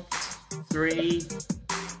 4, 3,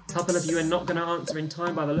 a couple of you are not going to answer in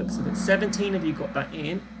time by the looks of it. 17 of you got that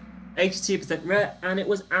in. 82% red, and it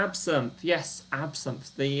was absinthe. Yes,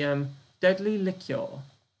 absinthe, the deadly liqueur.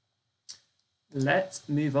 Let's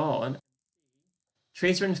move on.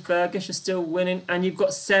 Teresa and Fergus are still winning, and you've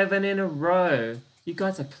got 7 in a row. You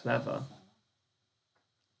guys are clever.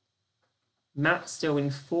 Matt still in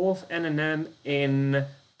 4th, N&M in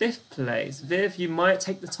 5th place. Viv, you might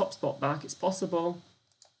take the top spot back. It's possible.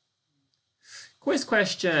 Quiz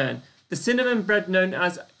question. The cinnamon bread known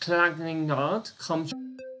as Klagningard comes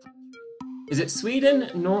from... Is it Sweden,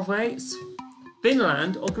 Norway,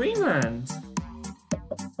 Finland, or Greenland?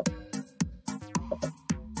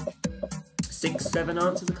 6, 7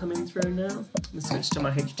 answers are coming through now. I'm going to switch to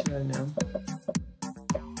my H2O now.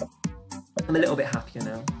 I'm a little bit happier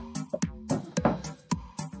now.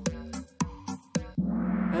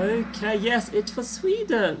 Okay, yes, it was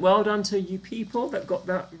Sweden. Well done to you people that got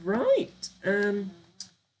that right.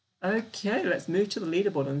 Okay, let's move to the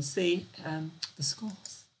leaderboard and see the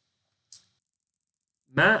scores.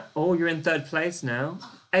 Matt, oh, you're in 3rd place now.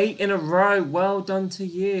 8 in a row. Well done to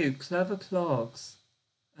you. Clever clogs.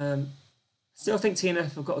 Still think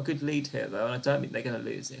TNF have got a good lead here, though, and I don't think they're going to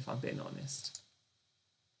lose it, if I'm being honest.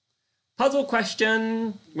 Puzzle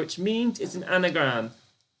question, which means it's an anagram.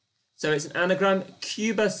 So it's an anagram,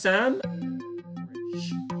 Cuba Sam.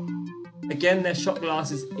 Again, there's shot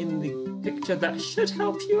glasses in the picture. That should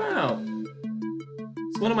help you out.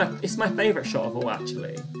 It's my favourite shot of all,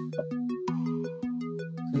 actually.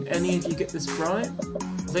 Can any of you get this right?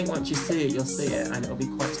 I think once you see it, you'll see it, and it'll be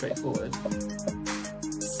quite straightforward.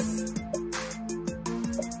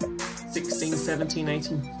 16, 17,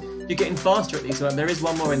 18. You're getting faster at these ones. There is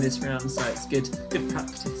one more in this round, so it's good. Good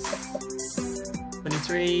practice.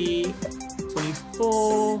 23,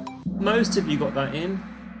 24. Most of you got that in.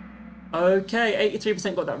 Okay,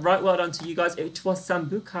 83% got that right. Well done to you guys. It was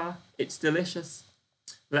sambuca. It's delicious.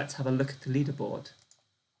 Let's have a look at the leaderboard.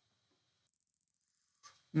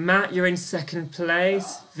 Matt, you're in 2nd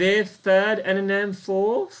place. Viv, 3rd. N&M,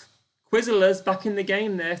 4th. Quizzlers back in the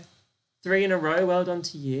game there. 3 in a row. Well done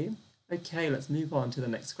to you. Okay, let's move on to the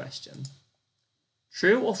next question.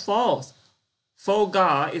 True or false? Pho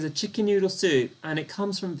Ga is a chicken noodle soup and it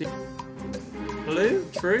comes from blue,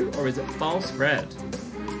 true, or is it false, red?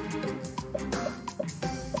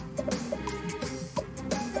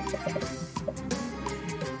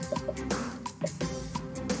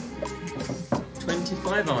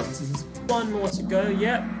 Five answers. There's 1 more to go.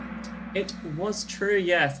 Yep, it was true.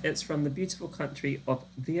 Yes, it's from the beautiful country of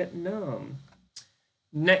Vietnam.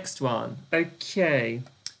 Next one. Okay,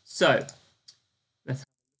 so let's have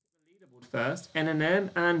the leaderboard first.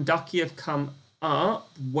 N&M and Ducky have come up.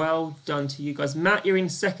 Well done to you guys. Matt, you're in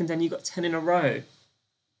 2nd and you got 10 in a row.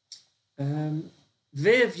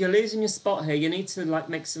 Viv, you're losing your spot here. You need to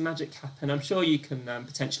make some magic happen. I'm sure you can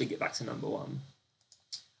potentially get back to number 1.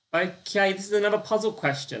 Okay, this is another puzzle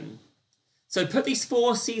question. So put these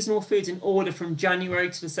 4 seasonal foods in order from January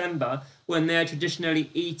to December when they're traditionally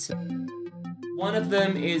eaten. One of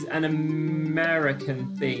them is an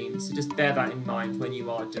American theme, so just bear that in mind when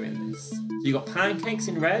you are doing this. So you got pancakes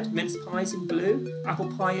in red, mince pies in blue, apple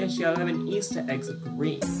pie is yellow, and Easter eggs are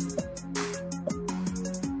green.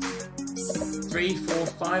 3, 4,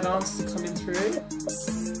 5 answers are coming through.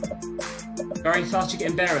 Very fast, you're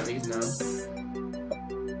getting better at these now.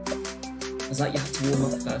 It's like you have to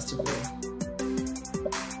warm up first of all.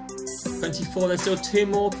 24. There's still 2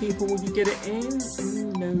 more people. Will you get it in?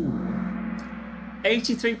 No.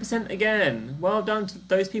 83% again. Well done to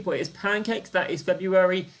those people. It is pancakes. That is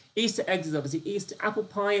February. Easter eggs is obviously Easter. Apple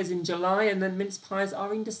pie is in July, and then mince pies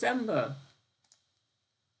are in December.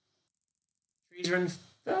 Teresa and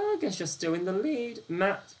Fergus, you're still in the lead.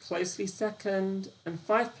 Matt closely second, and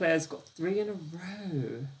 5 players got 3 in a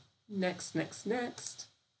row. Next.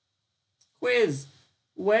 Quiz.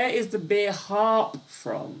 Where is the beer harp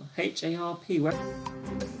from? H-A-R-P. Where?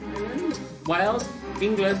 Ireland, Wales,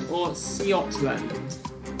 England, or Scotland?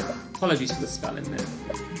 Apologies for the spelling there.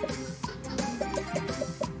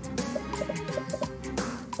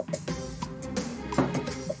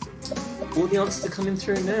 All the answers are coming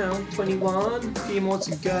through now. 21, a few more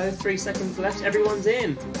to go, 3 seconds left. Everyone's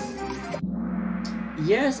in.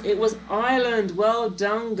 Yes, it was Ireland. Well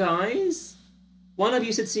done, guys. One of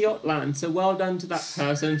you said Scotland, so well done to that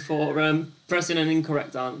person for pressing an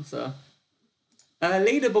incorrect answer.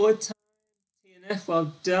 Leaderboard time, TNF,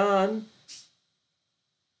 well done.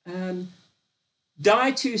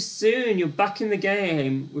 Die Too Soon, you're back in the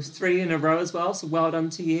game with 3 in a row as well, so well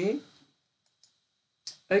done to you.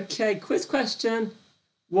 Okay, quiz question.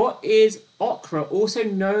 What is ochre also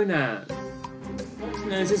known as?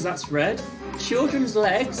 Noses, that's red. Children's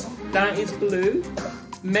legs, that is blue.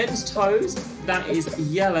 Men's toes, that is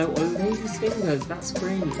yellow. Or ladies' fingers, that's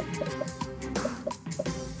green.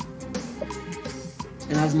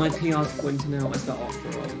 And as my PR pointed out, I've got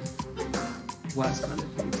ochre on. Worst kind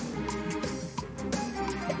of thing.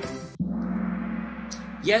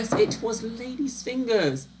 Yes, it was ladies'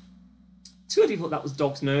 fingers. 2 of you thought that was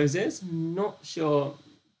dog's noses. Not sure.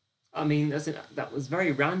 I mean, that was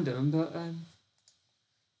very random, but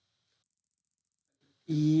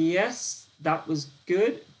yes, that was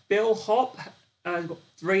good. Bill Hop got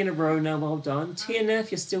 3 in a row now. Well done.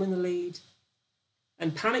 TNF, you're still in the lead.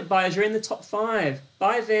 And Panic Buyers, you're in the top 5.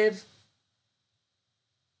 Bye, Viv.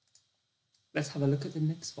 Let's have a look at the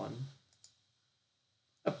next one.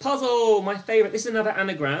 A puzzle, my favourite. This is another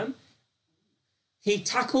anagram. He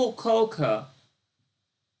tackled Colker.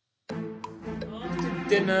 After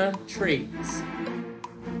dinner treats.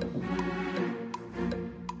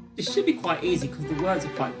 This should be quite easy because the words are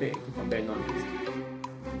quite big, if I'm being honest.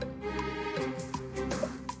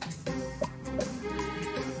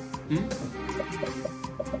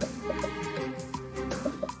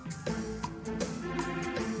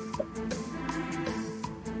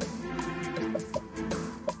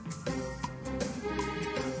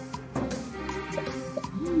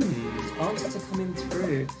 Answers are coming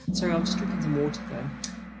through. Sorry, I'm just drinking some water there.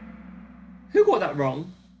 Who got that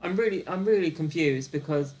wrong? I'm really confused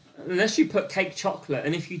because unless you put cake chocolate,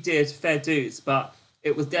 and if you did, fair dues, but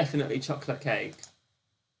it was definitely chocolate cake.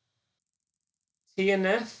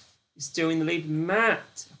 TNF is still in the lead.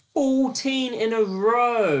 Matt, 14 in a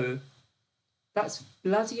row. That's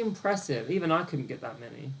bloody impressive. Even I couldn't get that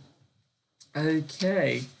many.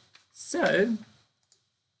 Okay, so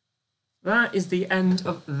that is the end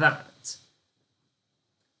of that.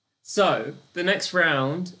 So, the next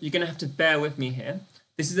round, you're going to have to bear with me here.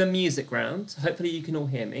 This is a music round. Hopefully you can all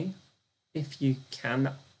hear me. If you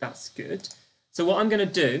can, that's good. So what I'm going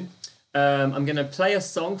to do, I'm going to play a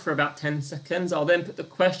song for about 10 seconds. I'll then put the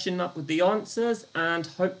question up with the answers, and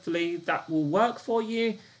hopefully that will work for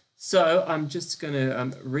you. So I'm just going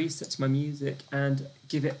to reset my music and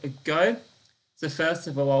give it a go. So first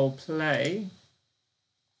of all, I'll play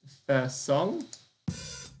the first song.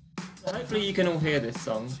 So hopefully you can all hear this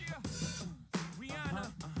song.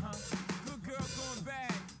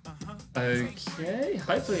 Okay,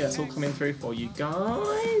 hopefully that's all coming through for you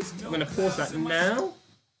guys. I'm going to pause that now.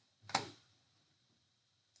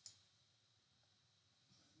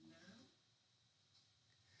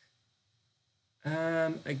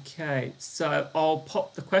 Okay, so I'll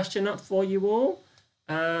pop the question up for you all.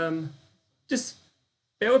 Just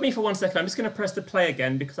bear with me for 1 second. I'm just going to press the play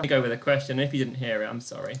again because I'm going to go with a question. If you didn't hear it, I'm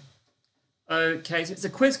sorry. Okay, so it's a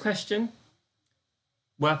quiz question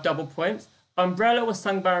worth double points. Umbrella was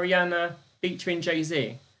sung by Rihanna featuring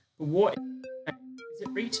Jay-Z. But what is it?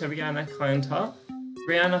 Rita, Rihanna, Kindheart,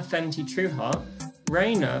 Rihanna, Fenty, Trueheart,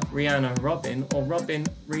 Raina, Rihanna, Robin, or Robin,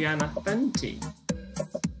 Rihanna, Fenty?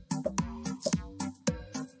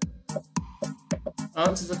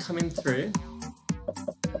 Answers are coming through.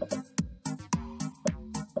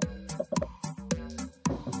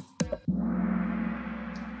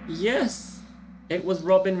 Yes, it was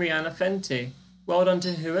Robin, Rihanna, Fenty. Well done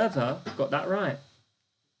to whoever got that right.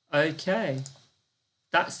 Okay.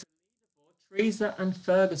 That's Teresa and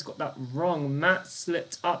Fergus got that wrong. Matt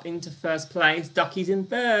slipped up into first place. Ducky's in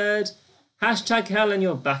third. Hashtag Helen,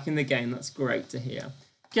 you're back in the game. That's great to hear.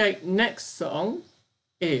 Okay, next song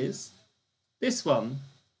is this one.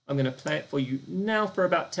 I'm going to play it for you now for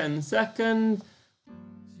about 10 seconds.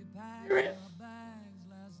 Hear it.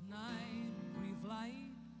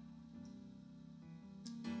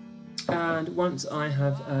 And once I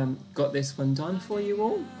have got this one done for you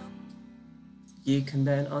all, you can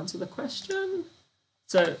then answer the question.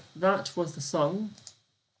 So that was the song.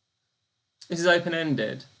 This is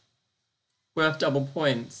open-ended, worth double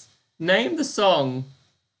points. Name the song.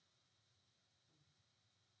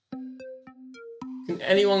 Can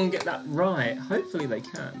anyone get that right? Hopefully they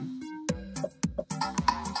can.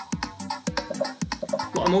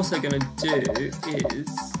 What I'm also going to do is,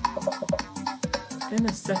 in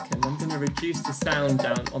a second, I'm going to reduce the sound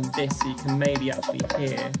down on this so you can maybe actually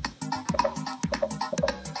hear.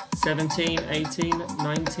 17, 18,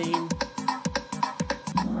 19.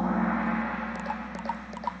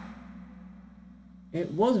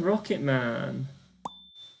 It was Rocket Man.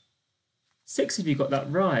 6 of you got that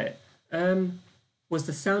right. Was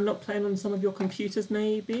the sound not playing on some of your computers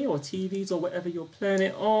maybe, or TVs, or whatever you're playing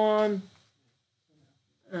it on?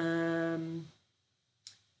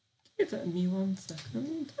 Give me 1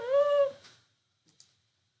 second.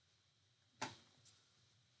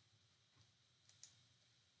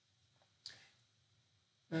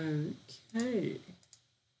 Okay.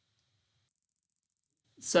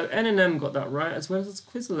 So N&M got that right, as well as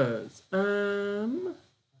Quizzlers.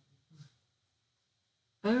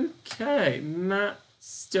 Okay, Matt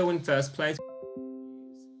still in first place.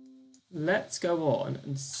 Let's go on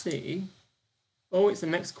and see. Oh, it's the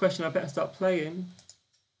next question. I better start playing.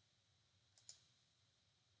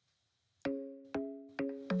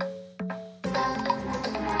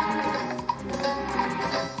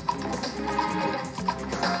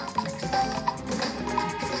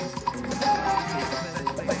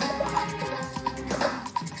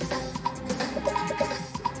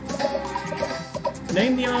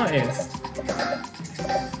 Name the artist.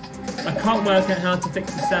 I can't work out how to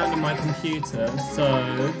fix the sound in my computer,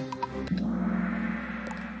 so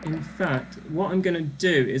in fact, what I'm going to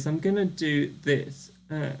do is I'm going to do this.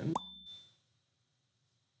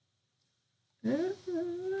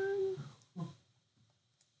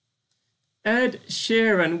 Ed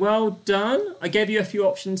Sheeran, well done. I gave you a few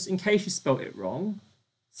options in case you spelt it wrong.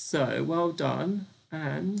 So, well done.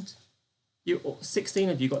 And 16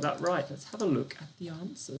 of you got that right. Let's have a look at the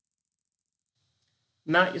answers.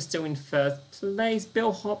 Matt, you're still in first place.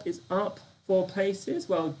 Bill Hop is up 4 places.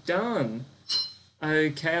 Well done.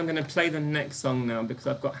 Okay, I'm going to play the next song now because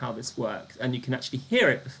I've got how this works. And you can actually hear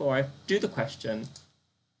it before I do the question.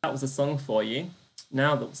 That was a song for you.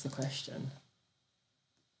 Now that's the question.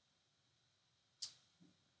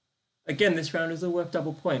 Again, this round is all worth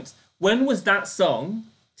double points. When was that song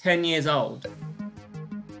 10 years old?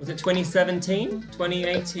 Was it 2017,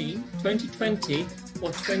 2018, 2020,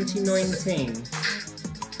 or 2019?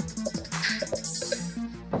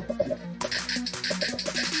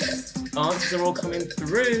 Answers are all coming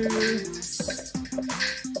through.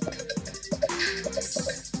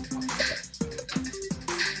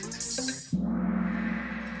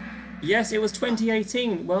 Yes, it was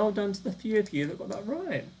 2018. Well done to the few of you that got that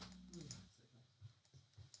right.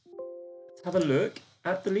 Let's have a look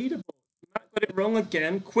at the leaderboard. Matt got it wrong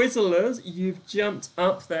again. Quizzlers, you've jumped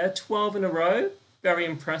up there 12 in a row. Very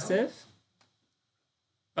impressive.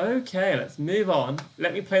 Okay, let's move on.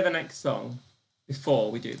 Let me play the next song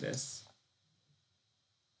before we do this.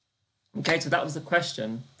 Okay, so that was the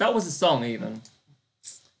question. That was a song even.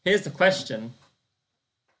 Here's the question.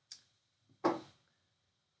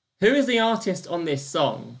 Who is the artist on this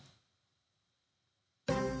song?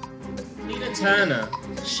 Tina Turner,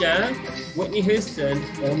 Cher, Whitney Houston,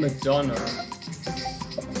 or Madonna?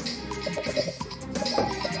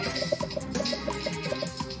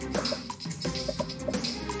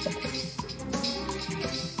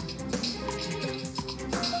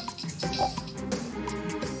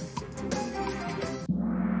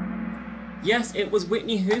 Yes, it was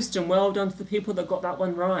Whitney Houston. Well done to the people that got that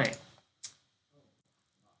one right.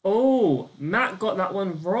 Oh, Matt got that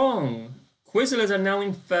one wrong. Quizzlers are now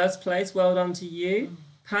in first place. Well done to you.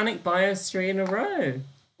 Panic buyers 3 in a row.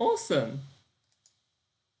 Awesome.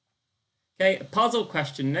 Okay, a puzzle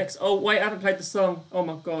question next. Oh, wait, I haven't played the song. Oh,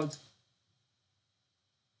 my God.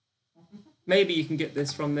 Maybe you can get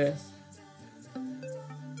this from this.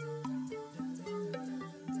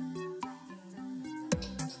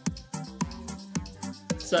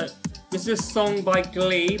 So, this is a song by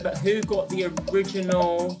Glee, but who got the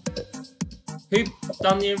original... Who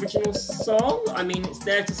done the original song? I mean, it's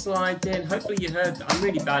there to slide in. Hopefully you heard that. I'm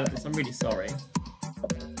really bad at this. I'm really sorry.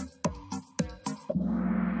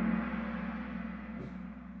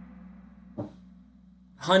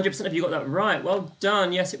 100% of you got that right. Well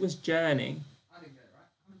done. Yes, it was Journey. I didn't get it right.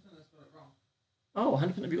 100% of us got it wrong. Oh,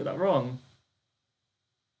 100% of you got that wrong.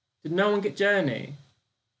 Did no one get Journey?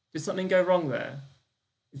 Did something go wrong there?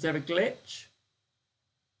 Is there a glitch?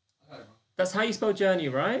 I got it wrong. That's how you spell Journey,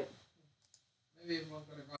 right? Maybe everyone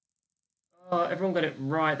got it right. Oh, everyone got it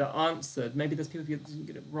right. That answered. Maybe there's people who didn't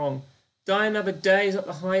get it wrong. Die Another Day is up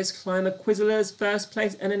the highest climber. Quizzlers first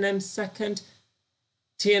place. NNM second.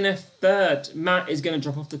 TNF third. Matt is going to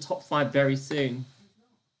drop off the top 5 very soon.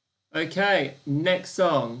 Okay, next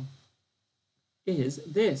song is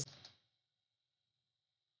this.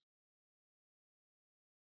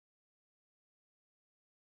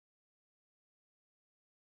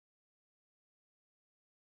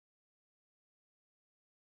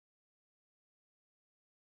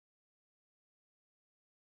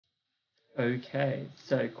 Okay,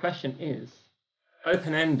 so question is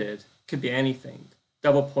open-ended, could be anything,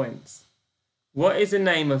 double points. What is the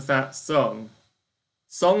name of that song?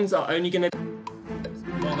 Songs are only going to be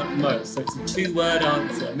wrong at most, so it's a 2-word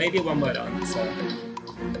answer, maybe a 1-word answer.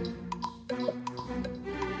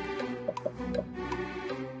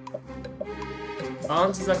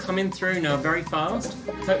 Answers are coming through now very fast.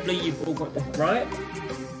 Hopefully you've all got this right.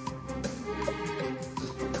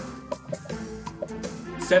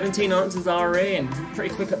 17 answers are in.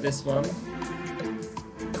 Pretty quick at this one.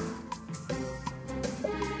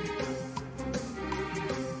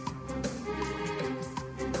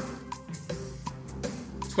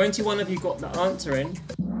 "21 of you got the answer in,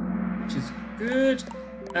 which is good.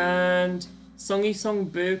 And Songy Song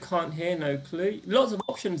Boo, can't hear, no clue. Lots of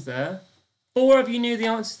options there. 4 of you knew the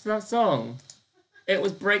answer to that song. It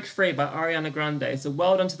was Break Free by Ariana Grande. So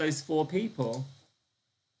well done to those 4 people.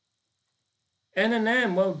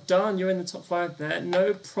 NNM, well done. You're in the top 5 there.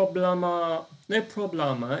 No Problema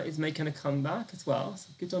is making a comeback as well. So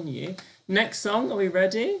good on you. Next song, are we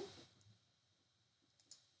ready?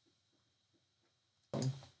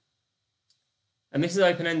 And this is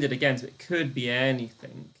open-ended again, so it could be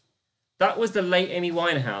anything. That was the late Amy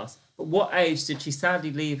Winehouse. But what age did she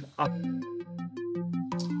sadly leave up?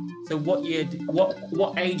 So what year?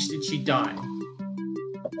 What age did she die?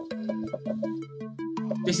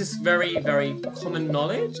 This is very, very common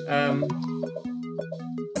knowledge.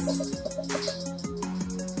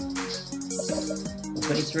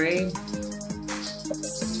 23,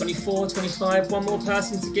 24, 25. One more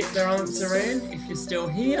person to get their answer in if you're still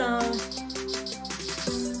here.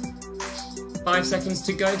 5 seconds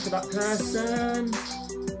to go for that person.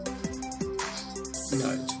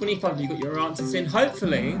 No, 25 you got your answers in.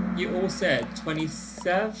 Hopefully you all said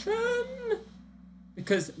 27,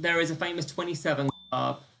 because there is a famous 27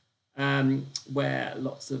 club where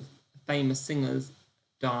lots of famous singers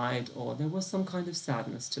died, or there was some kind of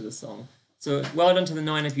sadness to the song. So well done to the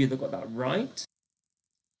 9 of you that got that right.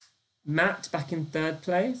 Matt back in 3rd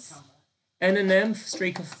place. NNM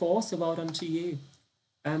streak of 4, so well done to you.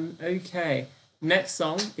 Okay, next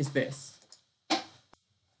song is this.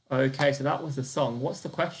 Okay, so that was the song. What's the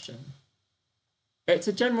question? It's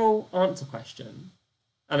a general answer question.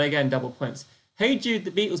 And again, double points. Hey Jude,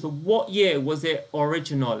 the Beatles, but what year was it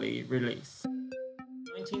originally released?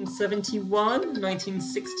 1971,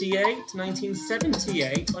 1968,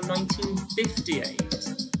 1978, or 1958?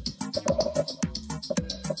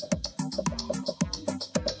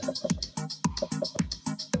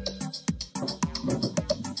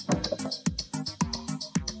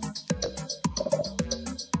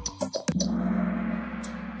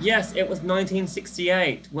 Yes, it was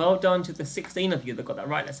 1968. Well done to the 16 of you that got that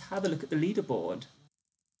right. Let's have a look at the leaderboard.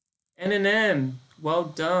 NNM, well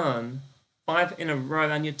done. 5 in a row,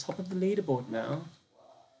 and you're top of the leaderboard now.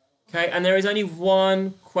 Okay, and there is only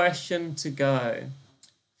one question to go.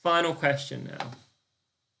 Final question now.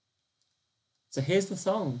 So here's the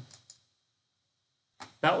song.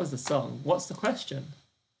 That was the song. What's the question?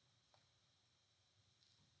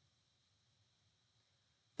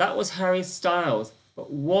 That was Harry Styles. But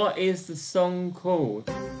what is the song called?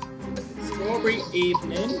 Strawberry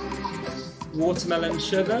Evening, Watermelon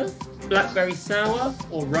Sugar, Blackberry Sour,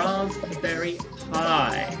 or Raspberry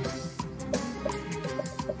Pie?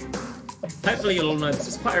 Hopefully you'll all know this.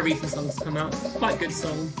 It's quite a recent song to come out. Quite a good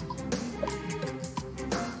song.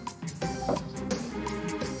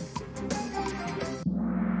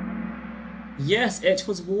 Yes, it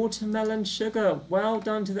was Watermelon Sugar. Well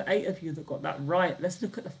done to the 8 of you that got that right. Let's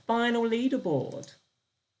look at the final leaderboard.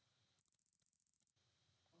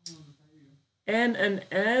 N and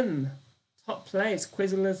M, top place.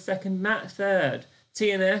 Quizzlers second, Matt third.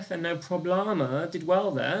 TNF and No Problema did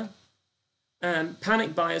well there.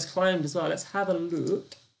 Panic Buyers climbed as well. Let's have a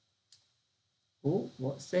look. Oh,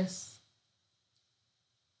 what's this?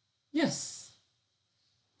 Yes.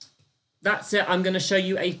 That's it. I'm going to show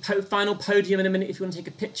you a final podium in a minute if you want to take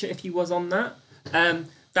a picture if you was on that.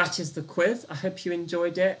 That is the quiz. I hope you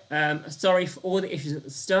enjoyed it. Sorry for all the issues at the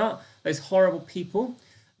start. Those horrible people.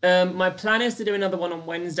 My plan is to do another one on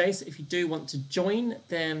Wednesday, so if you do want to join,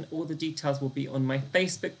 then all the details will be on my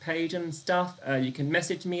Facebook page and stuff. You can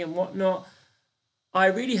message me and whatnot. I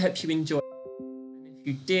really hope you enjoyed. And if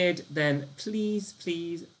you did, then please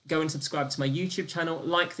go and subscribe to my YouTube channel,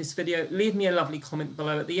 like this video, leave me a lovely comment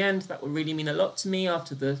below at the end. That will really mean a lot to me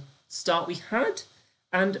after the start we had.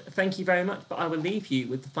 And thank you very much, but I will leave you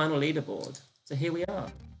with the final leaderboard. So here we are.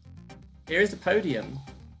 Here is the podium.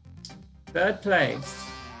 Third place,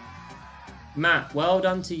 Matt, well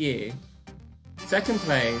done to you. Second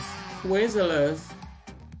place, Twizzlers.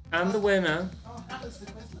 And the winner, Oh, that was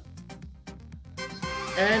the question.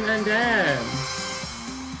 N&M.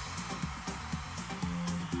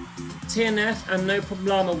 TNF and No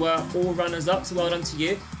Problema were all runners-up, so well done to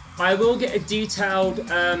you. I will get a detailed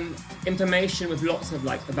information with lots of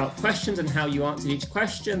about questions and how you answered each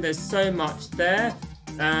question. There's so much there.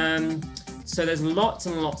 So there's lots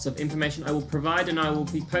and lots of information I will provide, and I will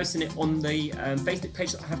be posting it on the Facebook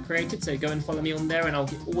page that I have created. So go and follow me on there, and I'll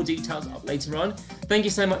get all details up later on. Thank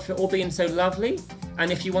you so much for all being so lovely.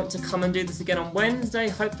 And if you want to come and do this again on Wednesday,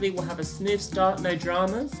 hopefully we'll have a smooth start, no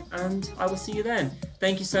dramas, and I will see you then.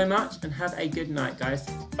 Thank you so much, and have a good night, guys.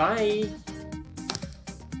 Bye.